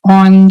met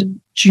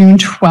on June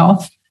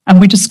 12th,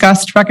 and we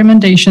discussed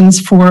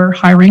recommendations for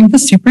hiring the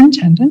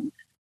superintendent,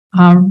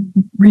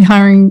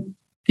 rehiring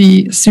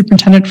the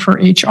superintendent for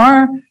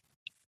HR,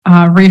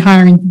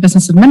 rehiring the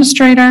business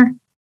administrator,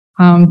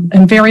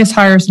 and various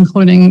hires,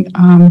 including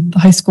the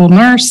high school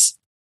nurse,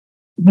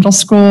 middle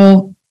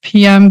school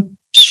PM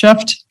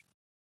shift,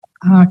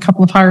 a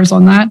couple of hires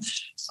on that,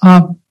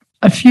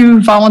 a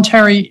few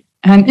voluntary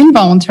and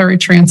involuntary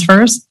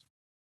transfers,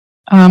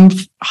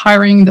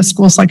 hiring the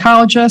school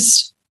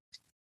psychologist,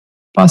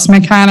 bus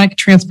mechanic,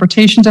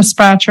 transportation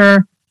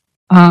dispatcher,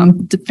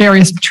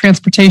 various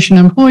transportation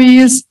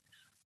employees,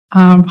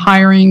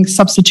 hiring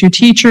substitute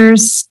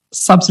teachers,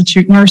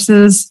 substitute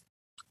nurses,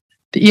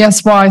 the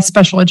ESY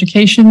special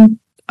education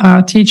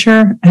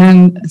teacher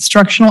and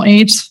instructional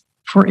aides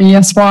for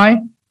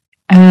ESY,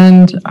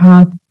 and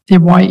the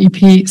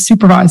YEP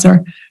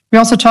supervisor. We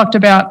also talked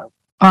about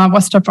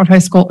West Deptford High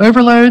School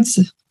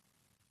overloads,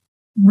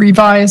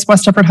 revise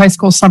West Deptford High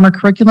School summer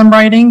curriculum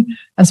writing,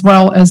 as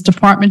well as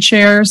department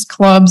chairs,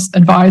 clubs,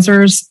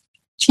 advisors,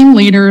 team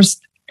leaders,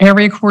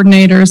 area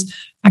coordinators,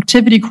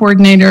 activity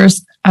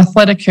coordinators,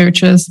 athletic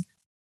coaches.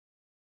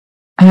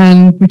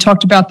 And we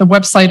talked about the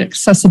website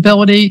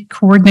accessibility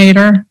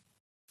coordinator,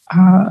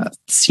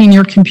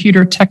 senior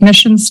computer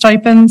technician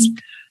stipends,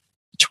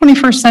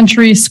 21st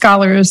Century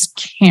Scholars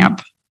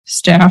Camp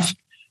staff,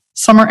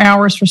 summer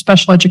hours for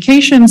special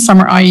education,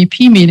 summer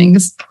IEP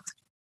meetings,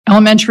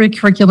 elementary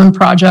curriculum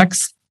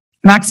projects,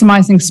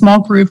 maximizing small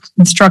group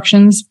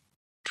instructions,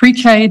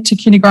 pre-K to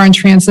kindergarten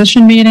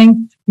transition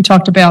meeting. We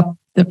talked about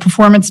the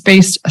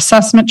performance-based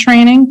assessment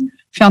training,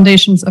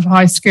 foundations of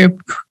high scope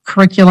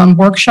curriculum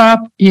workshop,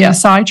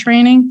 ESI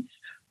training,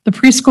 the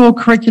preschool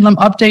curriculum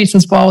updates,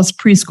 as well as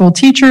preschool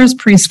teachers,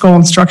 preschool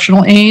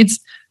instructional aides,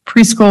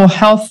 preschool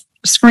health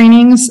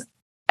screenings,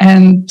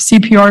 and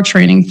CPR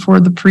training for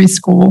the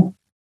preschool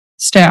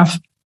staff.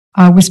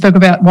 We spoke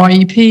about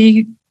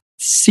YEP,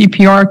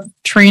 CPR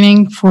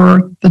training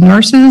for the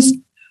nurses,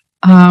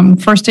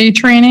 first aid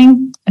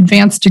training,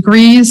 advanced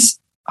degrees,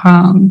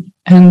 and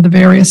the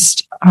various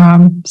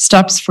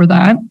steps for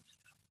that.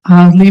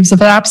 Leaves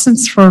of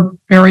absence for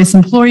various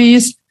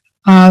employees,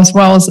 as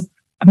well as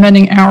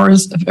amending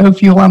hours of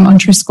Oakview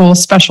Elementary School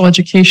special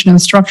education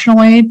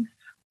instructional aid,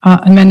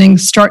 amending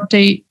start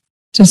date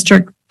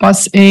district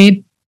bus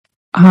aid,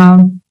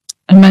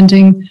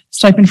 amending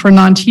stipend for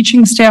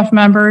non-teaching staff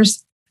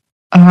members,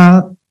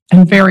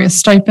 and various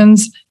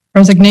stipends,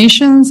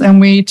 resignations,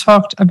 and we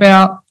talked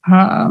about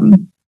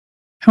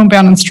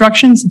homebound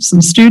instructions of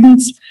some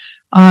students,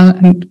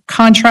 and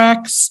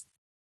contracts,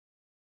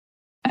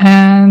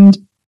 and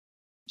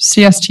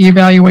CST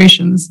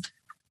evaluations.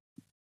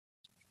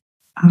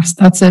 So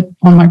that's it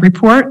on my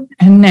report.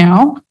 And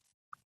now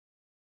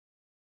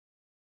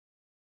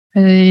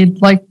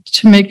I'd like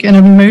to make a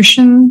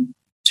motion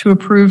to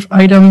approve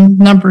item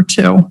number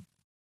 2.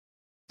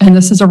 And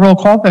this is a roll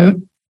call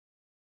vote.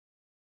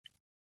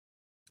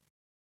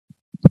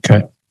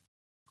 Okay.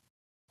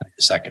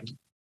 Second.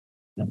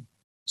 No.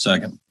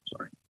 Second.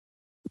 Sorry.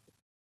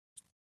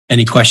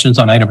 Any questions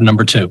on item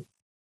number 2?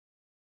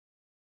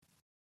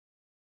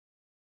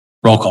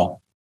 Roll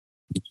call.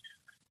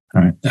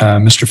 All right.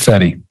 Mr.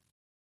 Fetty.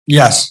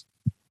 Yes.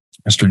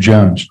 Mr.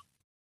 Jones.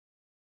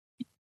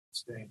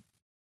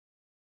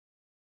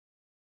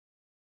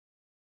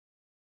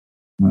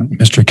 All right.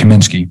 Mr.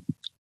 Kaminsky.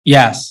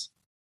 Yes.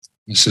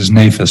 Mrs.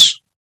 Nafis.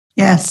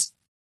 Yes.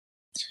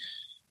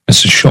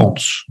 Mrs.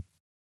 Schultz.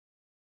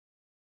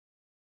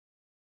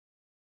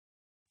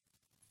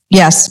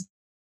 Yes.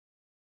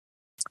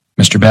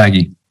 Mr.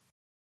 Baggy.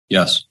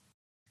 Yes.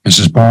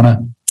 Mrs.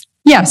 Barna.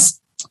 Yes.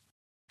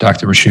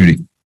 Dr.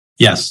 Raschuti.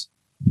 Yes.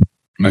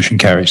 Motion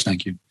carries.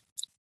 Thank you.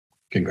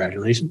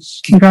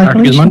 Congratulations.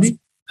 Congratulations.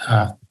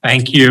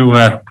 Thank you.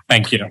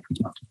 Thank you.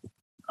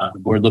 The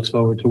board looks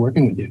forward to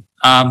working with you.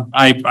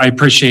 I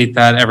appreciate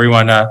that,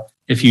 everyone.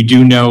 If you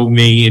do know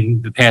me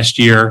in the past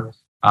year,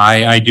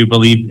 I do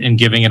believe in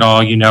giving it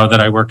all. You know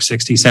that I work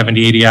 60,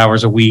 70, 80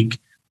 hours a week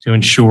to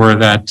ensure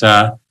that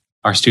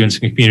our students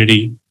in the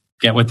community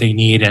get what they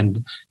need.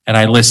 And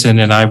I listen,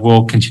 and I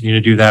will continue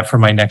to do that for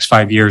my next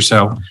 5 years.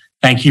 So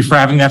thank you for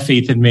having that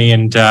faith in me.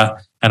 And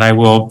I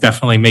will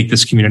definitely make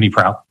this community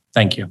proud.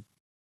 Thank you.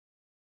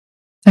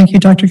 Thank you,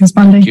 Dr.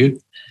 Gismondi. Thank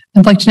you.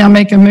 I'd like to now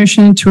make a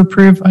motion to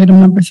approve item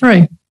number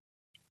 3.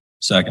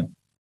 Second.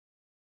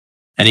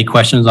 Any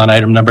questions on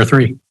item number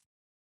 3?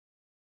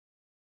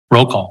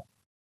 Roll call.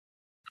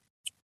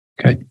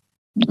 Okay.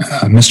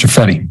 Mr.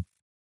 Fetty.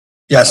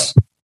 Yes.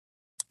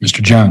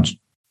 Mr. Jones.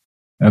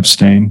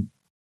 Abstain.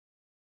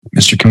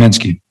 Mr.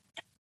 Kaminsky.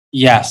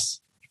 Yes.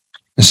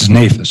 Mrs.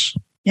 Nafis.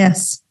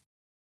 Yes.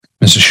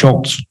 Mrs.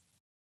 Schultz,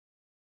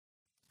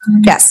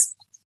 Yes.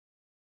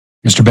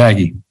 Mr.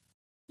 Baggy,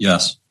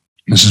 Yes.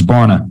 Mrs.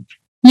 Barna,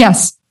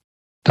 Yes.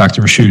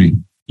 Dr.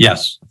 Raschuti.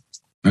 Yes.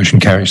 Motion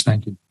carries.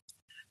 Thank you.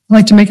 I'd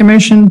like to make a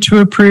motion to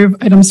approve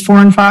items 4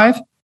 and 5.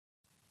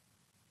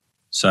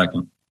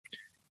 Second.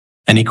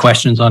 Any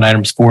questions on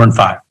items 4 and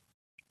 5?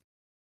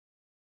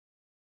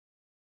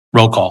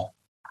 Roll call.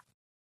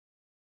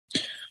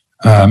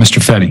 Mr.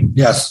 Fetty,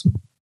 Yes.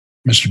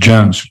 Mr.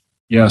 Jones,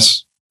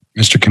 Yes.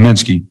 Mr.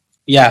 Kaminsky,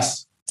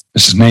 Yes.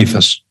 Mrs.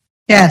 Nafis,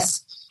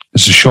 Yes.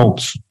 Mrs.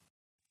 Schultz,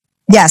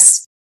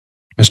 Yes.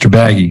 Mr.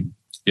 Baggy,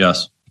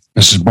 Yes.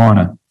 Mrs.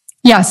 Barna,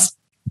 Yes.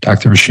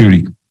 Dr.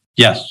 Raschuti.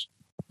 Yes.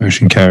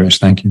 Motion carries.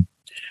 Thank you.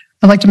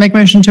 I'd like to make a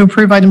motion to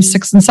approve items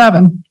 6 and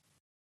 7.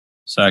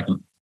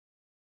 Second.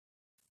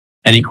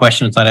 Any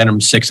questions on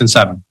items 6 and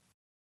 7?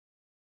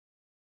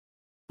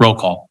 Roll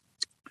call.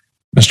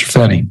 Mr.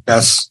 Fetty,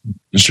 Yes.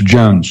 Mr.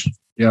 Jones,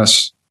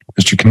 Yes.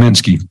 Mr.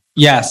 Kaminsky,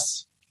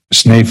 Yes.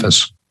 Ms.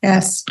 Nafis,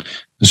 Yes.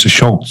 Mrs.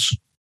 Schultz,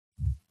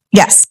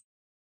 Yes.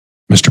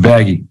 Mr.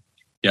 Baggy,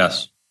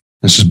 Yes.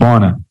 Mrs.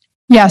 Barna,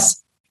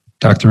 Yes.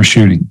 Dr.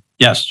 Raschuti.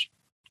 Yes.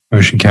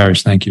 Motion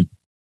carries. Thank you.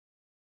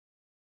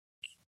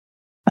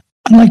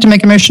 I'd like to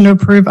make a motion to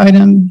approve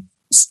items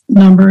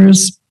number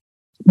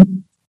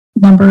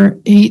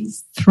 8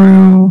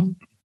 through,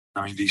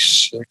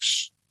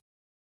 96.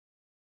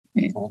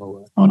 All the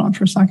way. hold on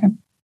for a second.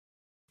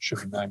 Should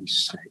be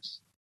 96.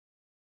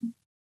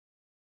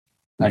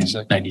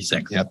 96.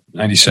 96. Yep.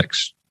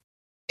 96.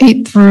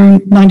 8 through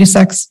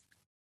 96.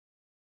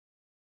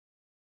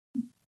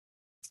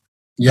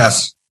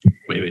 Yes.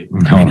 Wait.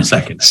 No. Wait a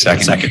second.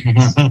 Second.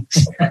 Second.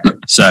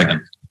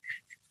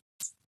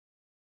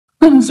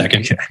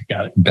 Second.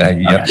 Got it.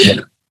 Baggy. Yep. Okay.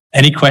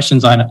 Any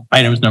questions on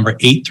items number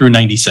 8 through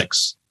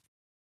 96?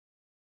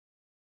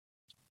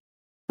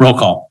 Roll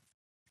call.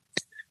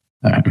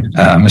 All right.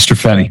 Mr.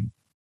 Fetty,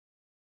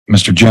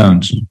 Mr.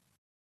 Jones,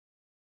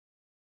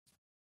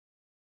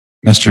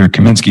 Mr.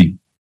 Kaminsky,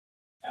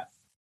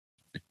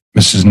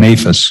 Mrs.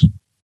 Nafis,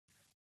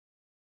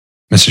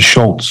 Mrs.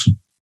 Schultz,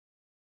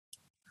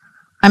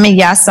 I'm a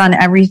yes on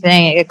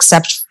everything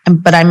except,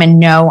 but I'm a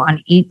no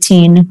on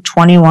 18,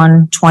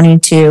 21,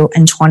 22,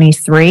 and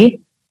 23.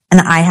 And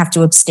I have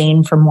to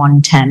abstain from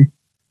 110.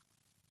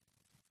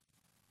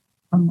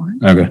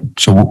 Okay.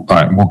 So all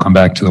right, we'll come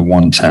back to the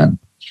 110.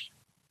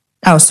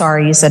 Oh,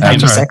 sorry. You said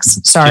That's all 96.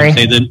 Sorry.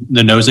 Say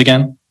the no's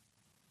again.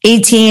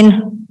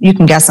 18, you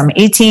can guess them.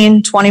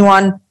 18,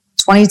 21,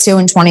 22,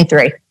 and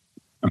 23.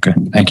 Okay.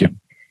 Thank you.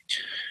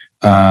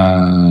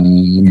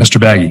 Mr.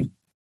 Baggy,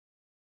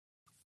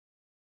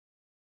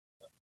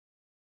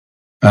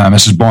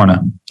 Mrs.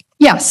 Barna,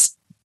 Yes.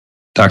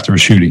 Dr.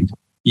 Raschuti.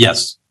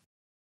 Yes.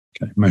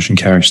 Okay. Motion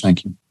carries.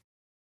 Thank you.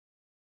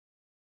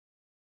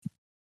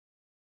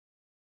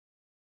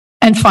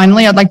 And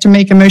finally, I'd like to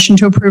make a motion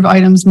to approve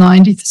items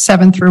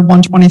 97 through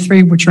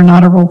 123, which are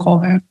not a roll call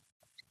vote.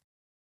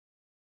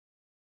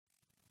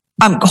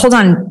 Hold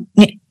on,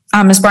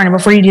 Ms. Barney,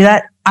 before you do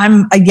that,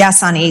 I'm a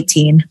yes on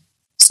 18.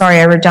 Sorry,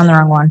 I wrote down the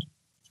wrong one.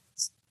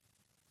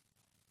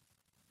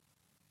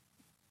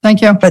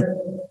 Thank you.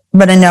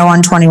 But a no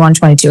on 21,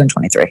 22, and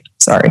 23.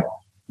 Sorry.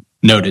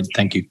 Noted.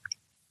 Thank you.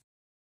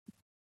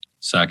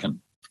 Second.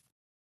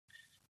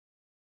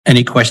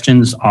 Any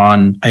questions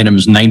on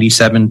items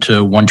 97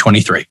 to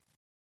 123?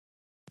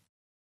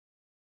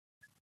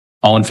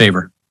 All in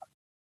favor?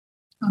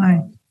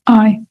 Aye.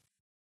 Aye.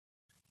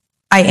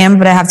 I am,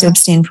 but I have to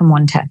abstain from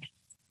 110.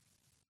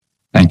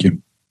 Thank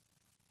you.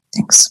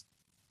 Thanks.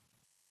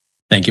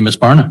 Thank you, Ms.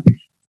 Barna.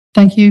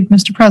 Thank you,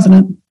 Mr.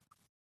 President.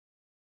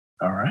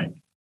 All right.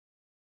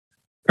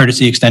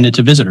 Courtesy extended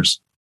to visitors.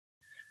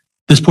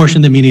 This portion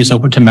of the meeting is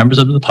open to members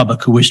of the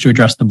public who wish to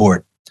address the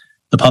board.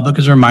 The public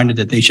is reminded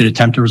that they should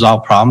attempt to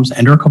resolve problems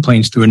and/or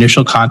complaints through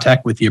initial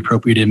contact with the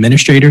appropriate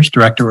administrators,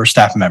 director, or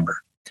staff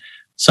member.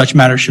 Such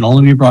matters should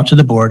only be brought to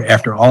the board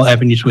after all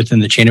avenues within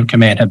the chain of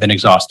command have been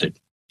exhausted.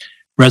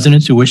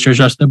 Residents who wish to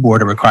address the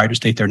board are required to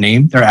state their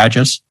name, their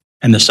address,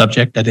 and the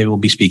subject that they will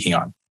be speaking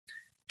on.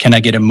 Can I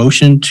get a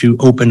motion to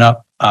open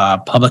up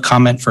public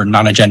comment for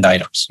non-agenda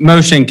items?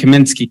 Motion,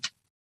 Kaminsky.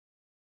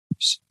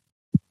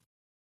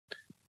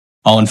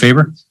 All in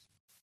favor?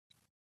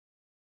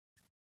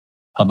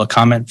 Public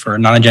comment for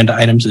non-agenda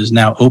items is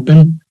now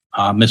open.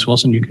 Ms.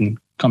 Wilson, you can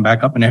come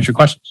back up and answer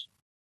questions.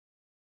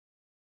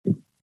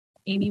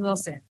 Amy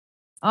Wilson.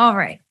 All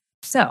right.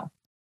 So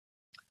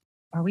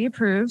are we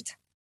approved?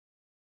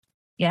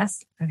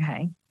 Yes.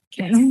 Okay.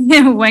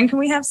 When can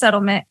we have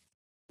settlement?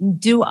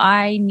 Do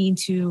I need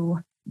to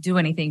do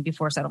anything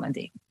before settlement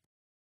date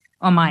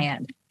on my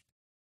end?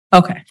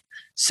 Okay.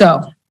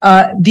 So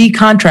the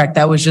contract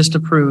that was just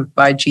approved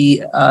by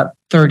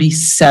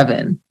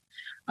G37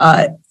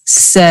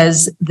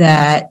 says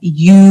that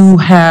you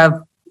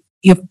have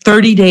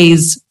 30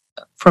 days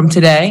from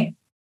today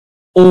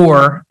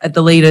or at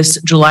the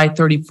latest July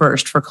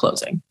 31st for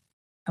closing.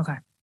 Okay.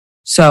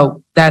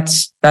 So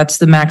that's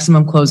the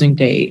maximum closing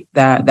date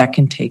that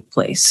can take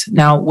place.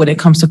 Now, when it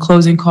comes to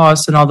closing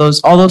costs and all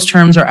those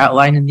terms are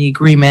outlined in the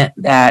agreement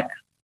that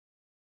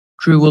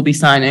Drew will be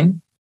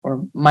signing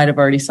or might have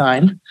already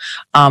signed,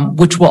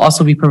 which will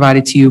also be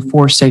provided to you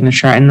for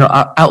signature and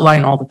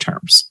outline all the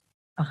terms.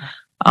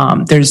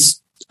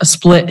 There's a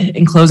split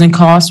in closing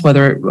costs,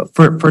 whether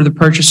for the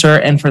purchaser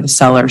and for the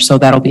seller. So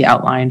that'll be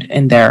outlined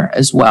in there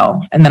as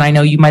well. And then I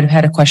know you might have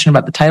had a question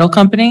about the title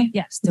company.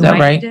 Yes. Is that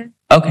right?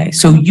 Okay.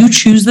 So you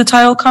choose the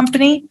title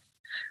company.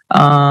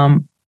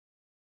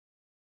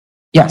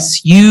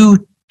 Yes,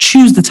 you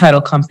choose the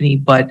title company,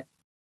 but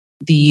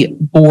the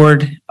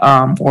board,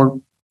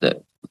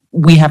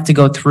 we have to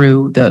go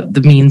through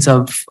the means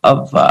of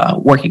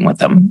working with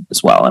them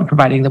as well and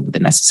providing them with the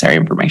necessary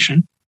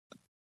information.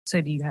 So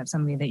do you have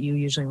somebody that you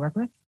usually work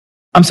with?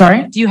 I'm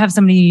sorry? Do you have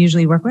somebody you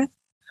usually work with?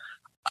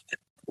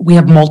 We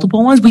have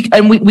multiple ones. We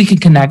can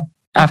connect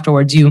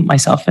afterwards. You,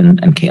 myself, and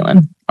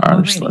Kaylin, our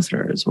other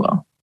solicitor as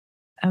well.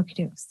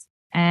 Okay.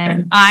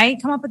 And I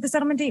come up with the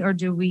settlement date, or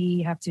do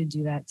we have to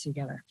do that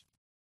together?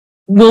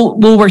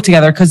 We'll work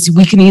together because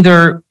we can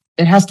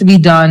it has to be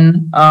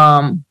done.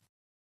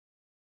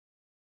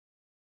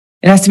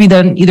 It has to be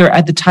done either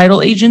at the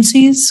title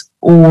agencies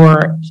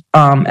or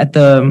at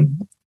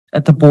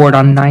the board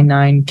on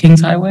 99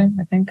 Kings Highway,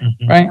 I think,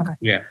 right? Okay.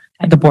 Yeah.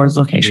 At the board's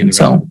location.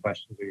 So,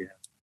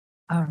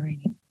 All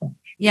righty.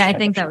 Yeah, I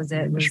think that was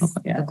it. Was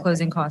the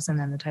closing costs and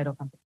then the title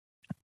company.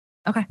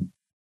 Okay.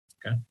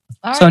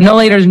 All so right. no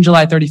later than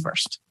July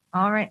 31st.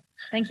 All right.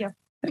 Thank you.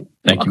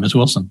 Thank you, Ms.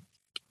 Wilson.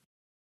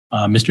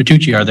 Mr.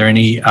 Tucci, are there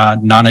any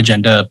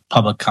non-agenda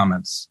public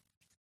comments?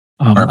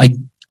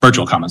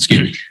 Virtual comments,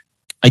 excuse me.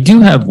 I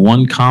do have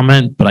one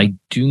comment, but I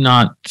do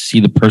not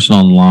see the person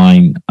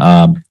online.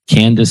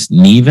 Candace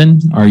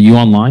Neven, are you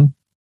online?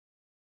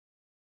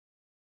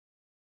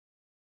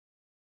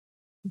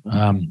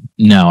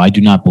 No, I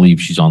do not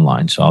believe she's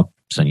online, so I'll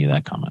send you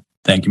that comment.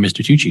 Thank you,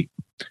 Mr. Tucci.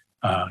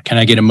 Can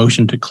I get a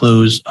motion to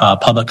close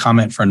public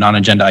comment for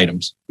non-agenda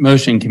items?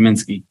 Motion,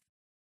 Kaminsky.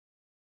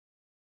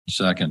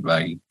 Second,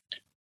 Baggy.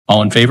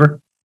 All in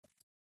favor?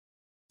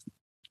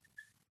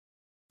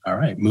 All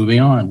right, moving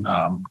on.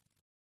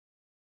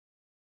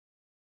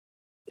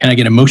 Can I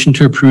get a motion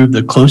to approve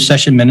the closed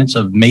session minutes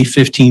of May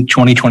 15th,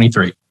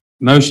 2023?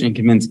 Motion,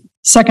 Kaminsky.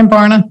 Second,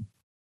 Barna.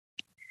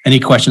 Any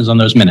questions on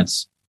those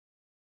minutes?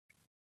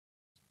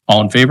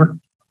 All in favor?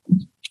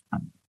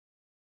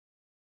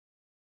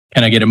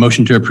 Can I get a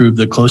motion to approve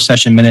the closed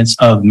session minutes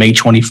of May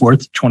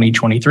 24th,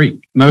 2023?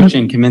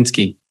 Motion,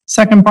 Kaminsky.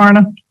 Second,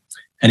 Barna.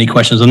 Any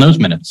questions on those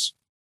minutes?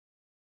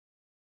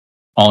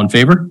 All in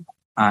favor?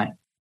 Aye.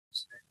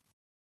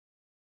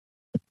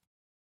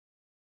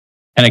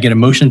 Can I get a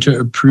motion to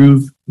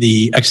approve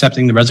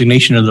accepting the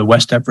resignation of the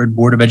West Deptford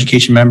Board of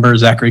Education member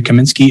Zachary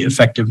Kaminsky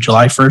effective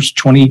July 1st,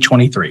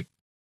 2023?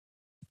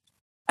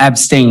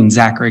 Abstain,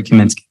 Zachary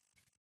Kaminsky.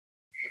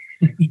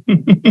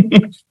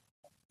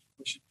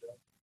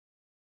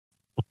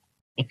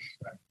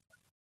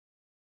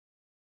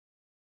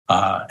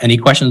 Any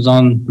questions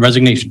on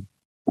resignation?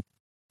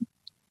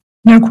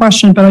 No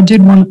question, but I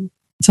did want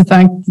to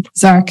thank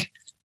Zach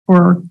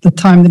for the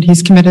time that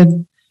he's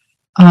committed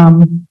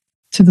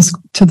to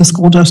the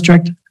school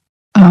district.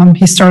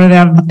 He started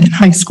out in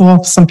high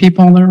school. Some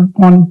people that are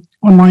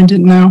online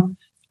didn't know.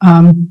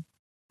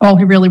 All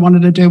he really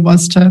wanted to do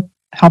was to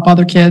help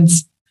other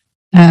kids,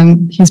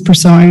 and he's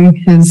pursuing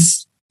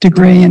his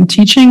degree in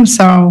teaching.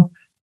 So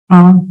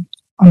I'm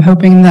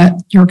hoping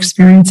that your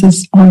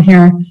experiences on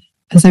here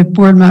as a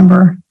board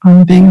member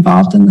being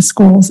involved in the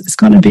schools is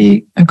going to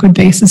be a good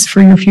basis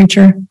for your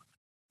future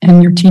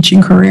and your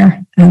teaching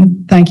career.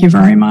 And thank you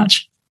very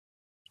much.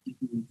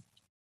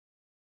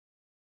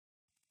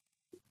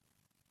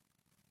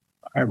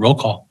 All right, roll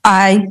call.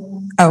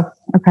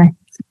 Okay.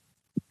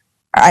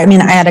 I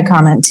mean, I had a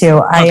comment too.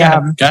 Go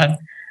ahead.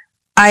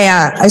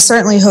 I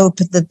certainly hope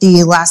that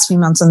the last few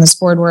months on this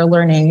board were a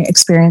learning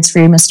experience for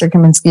you, Mr.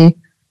 Kaminsky.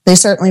 They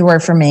certainly were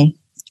for me.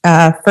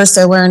 First,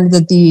 I learned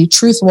that the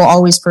truth will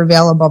always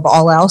prevail above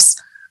all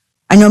else.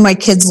 I know my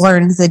kids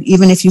learned that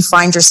even if you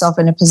find yourself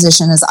in a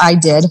position as I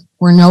did,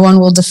 where no one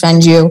will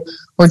defend you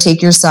or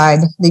take your side,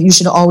 that you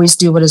should always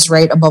do what is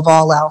right above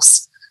all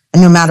else,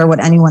 and no matter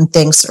what anyone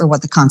thinks or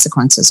what the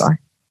consequences are.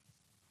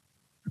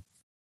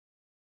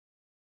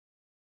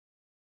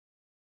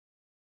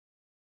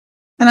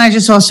 And I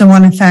just also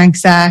want to thank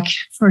Zach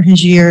for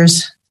his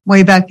years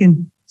way back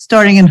in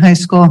starting in high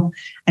school.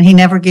 And he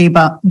never gave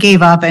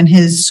up, and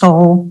his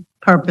sole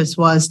purpose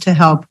was to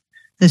help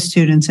the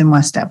students in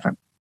West Deptford.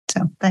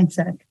 So thanks,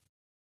 Zach.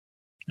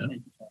 Yeah.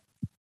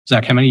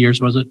 Zach, how many years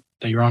was it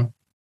that you're on?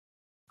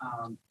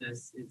 I'm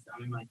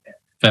in my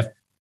fifth.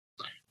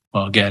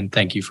 Well, again,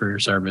 thank you for your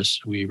service.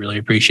 We really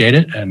appreciate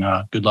it, and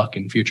good luck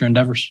in future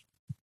endeavors.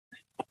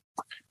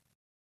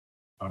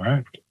 All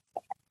right.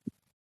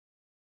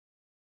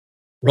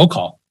 Roll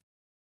call.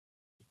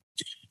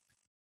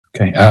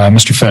 Okay,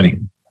 Mr.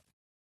 Fetty.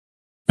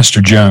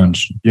 Mr.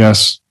 Jones.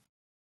 Yes.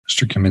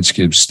 Mr.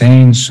 Kaminsky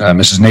abstains.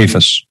 Mrs.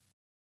 Nafis.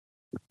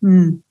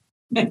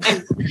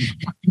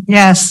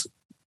 Yes.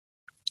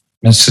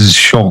 Mrs.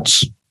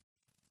 Schultz.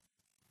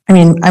 I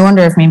mean, I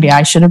wonder if maybe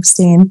I should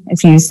abstain.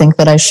 If you think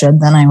that I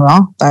should, then I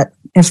will. But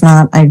if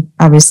not, I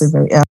obviously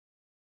vote yes.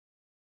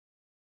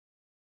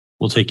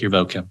 We'll take your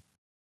vote, Kim.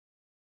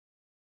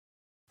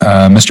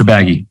 Mr.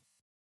 Baggy,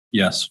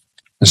 Yes.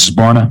 Mrs.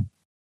 Barna,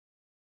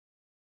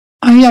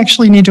 I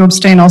actually need to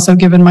abstain also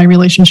given my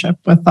relationship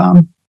with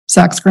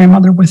Zach's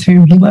grandmother with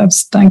whom he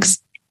lives.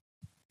 Thanks.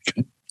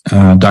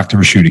 Dr.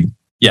 Raschuti.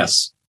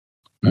 Yes.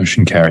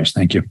 Motion carries.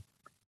 Thank you.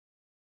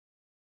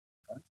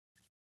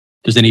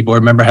 Does any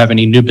board member have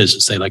any new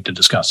business they'd like to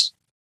discuss?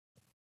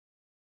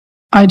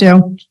 I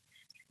do.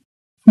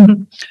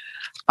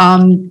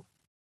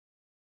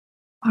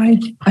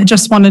 I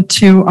just wanted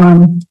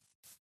to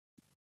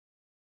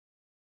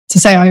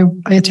say I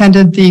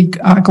attended the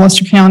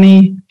Gloucester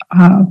County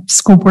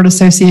School Board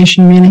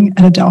Association meeting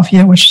at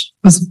Adelphia, which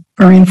was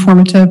very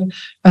informative,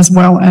 as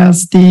well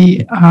as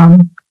the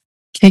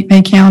Cape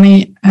May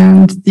County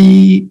and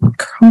the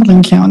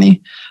Cumberland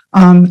County.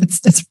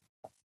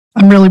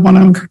 I really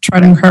want to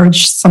try to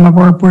encourage some of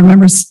our board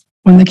members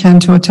when they can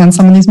to attend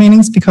some of these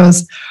meetings,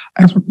 because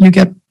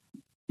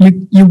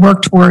you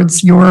work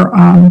towards your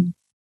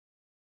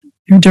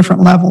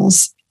different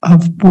levels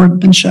of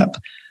boardmanship.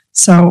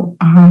 So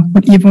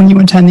even when you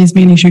attend these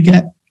meetings, you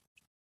get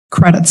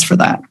credits for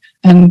that.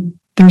 And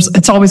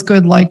it's always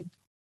good, like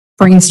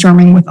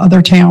brainstorming with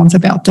other towns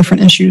about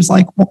different issues.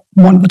 Like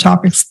one of the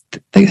topics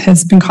that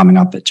has been coming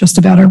up at just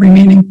about every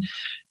meeting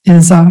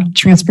is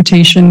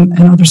transportation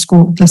and other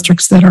school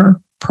districts that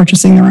are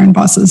purchasing their own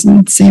buses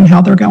and seeing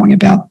how they're going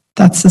about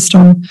that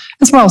system,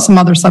 as well as some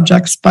other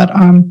subjects. But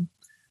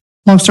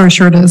long story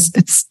short is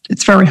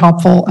it's very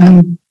helpful,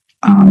 and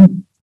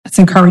it's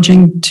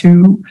encouraging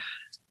to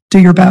do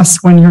your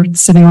best when you're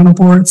sitting on a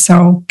board.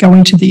 So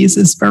going to these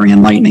is very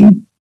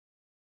enlightening.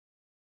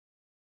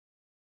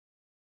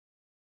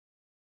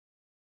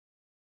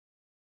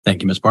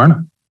 Thank you, Ms.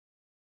 Barna.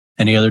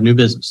 Any other new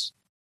business?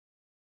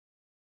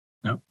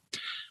 No.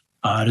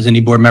 Does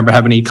any board member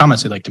have any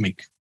comments they'd like to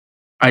make?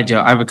 I do.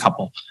 I have a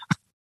couple.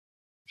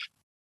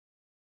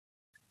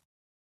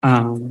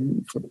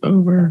 Flip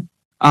over.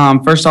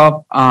 First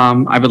off,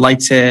 I would like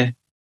to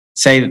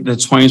say that the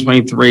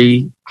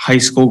 2023 high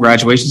school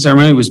graduation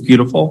ceremony was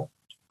beautiful.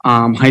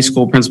 High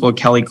school principal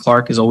Kelly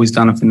Clark has always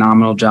done a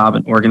phenomenal job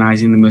in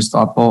organizing the most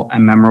thoughtful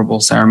and memorable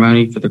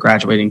ceremony for the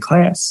graduating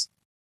class.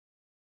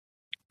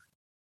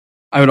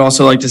 I would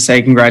also like to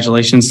say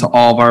congratulations to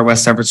all of our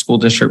West Deptford School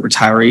District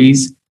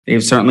retirees. They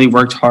have certainly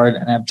worked hard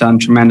and have done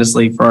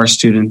tremendously for our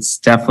students.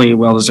 Definitely a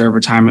well-deserved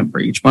retirement for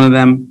each one of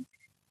them.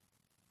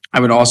 I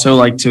would also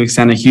like to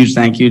extend a huge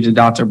thank you to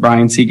Dr.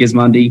 Brian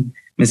Sigismundi,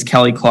 Ms.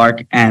 Kelly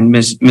Clark, and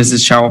Mrs.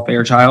 Cheryl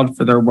Fairchild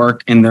for their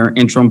work in their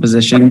interim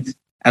positions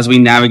as we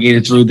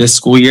navigated through this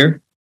school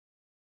year.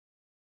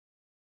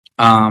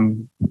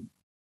 And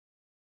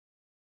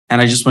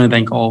I just want to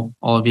thank all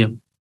of you.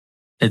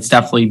 It's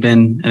definitely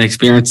been an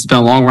experience. It's been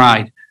a long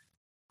ride.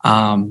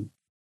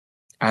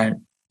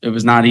 It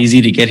was not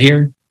easy to get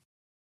here.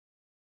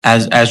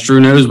 As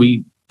Drew knows,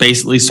 we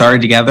basically started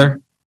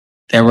together.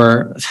 There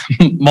were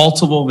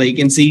multiple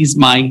vacancies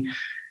my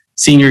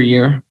senior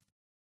year.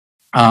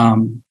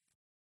 But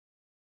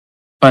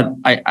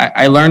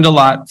I learned a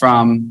lot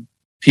from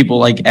people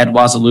like Ed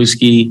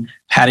Wazalewski,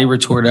 Patty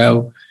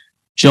Retorto,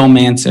 Jill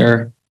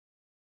Manser,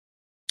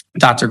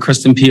 Dr.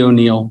 Kristen P.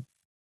 O'Neill,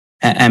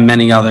 and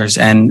many others.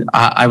 And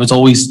I was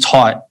always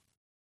taught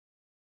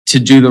to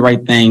do the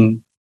right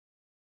thing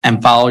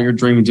and follow your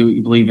dream and do what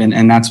you believe in.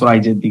 And that's what I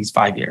did these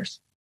 5 years.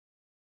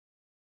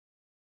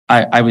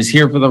 I was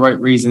here for the right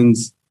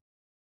reasons,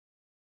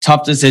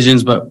 tough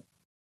decisions, but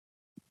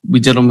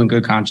we did them in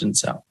good conscience.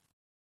 So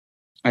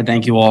I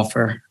thank you all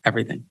for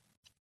everything.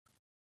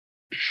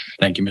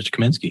 Thank you, Mr.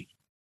 Kaminsky.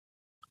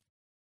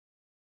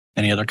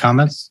 Any other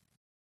comments?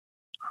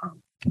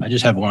 I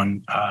just have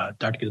one.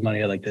 Dr.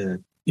 Guzmani, I'd like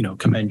to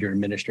commend your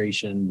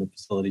administration, the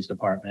facilities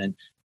department,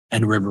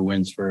 and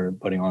Riverwinds for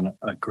putting on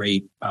a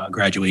great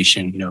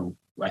graduation.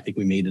 I think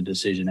we made a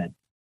decision at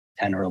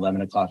 10 or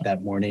 11 o'clock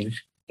that morning.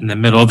 In the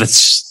middle of the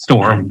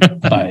storm.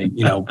 By,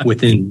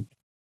 within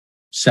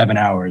 7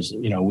 hours,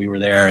 we were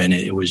there, and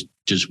it was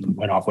just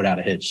went off without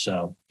a hitch.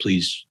 So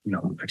please,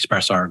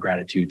 express our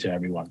gratitude to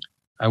everyone.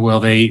 I will.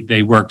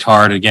 They worked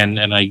hard again,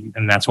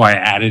 and that's why I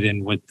added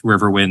in with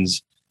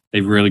Riverwinds.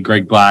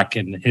 Greg Black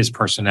and his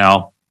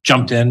personnel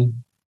jumped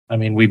in. I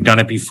mean, we've done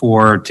it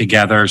before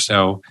together,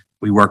 so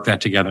we worked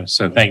that together.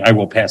 So I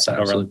will pass that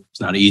over. It's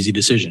not an easy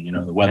decision.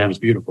 The weather was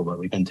beautiful, but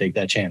we couldn't take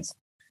that chance.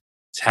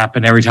 It's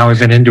happened every time we've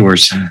been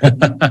indoors.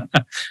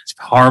 It's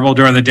horrible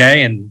during the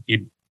day, and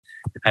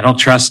I don't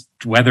trust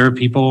weather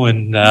people,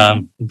 and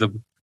I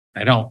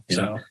don't.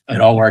 So it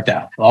all worked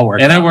out.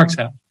 It works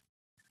out.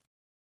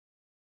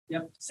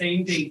 Yep,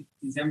 same date,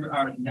 June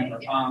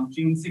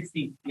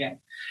 16th. Yeah.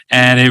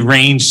 And it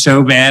rained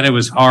so bad, it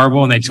was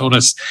horrible. And they told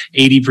us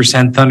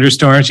 80%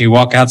 thunderstorms. You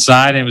walk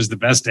outside, and it was the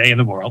best day in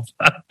the world.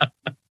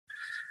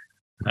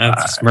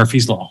 That's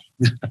Murphy's Law.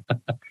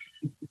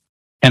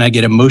 Can I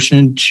get a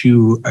motion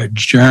to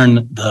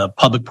adjourn the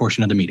public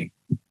portion of the meeting?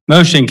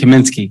 Motion,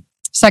 Kaminsky.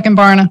 Second,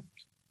 Barna.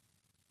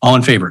 All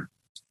in favor?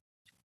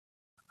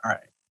 All right.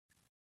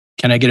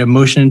 Can I get a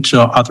motion to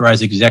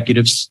authorize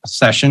executive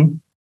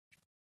session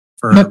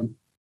for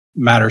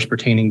matters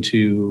pertaining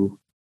to,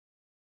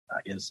 I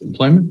guess,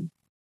 employment.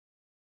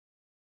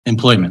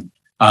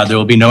 There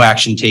will be no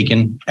action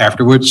taken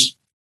afterwards.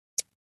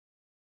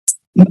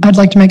 I'd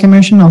like to make a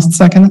motion. I'll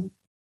second it.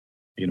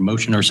 Get a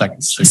motion or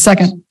second?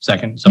 Second.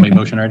 Second. Somebody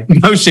motion already?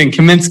 Motion,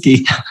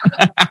 Kaminsky.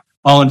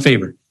 All in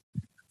favor?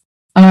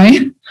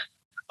 Aye.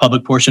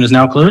 Public portion is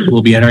now closed.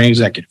 We'll be entering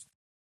executive.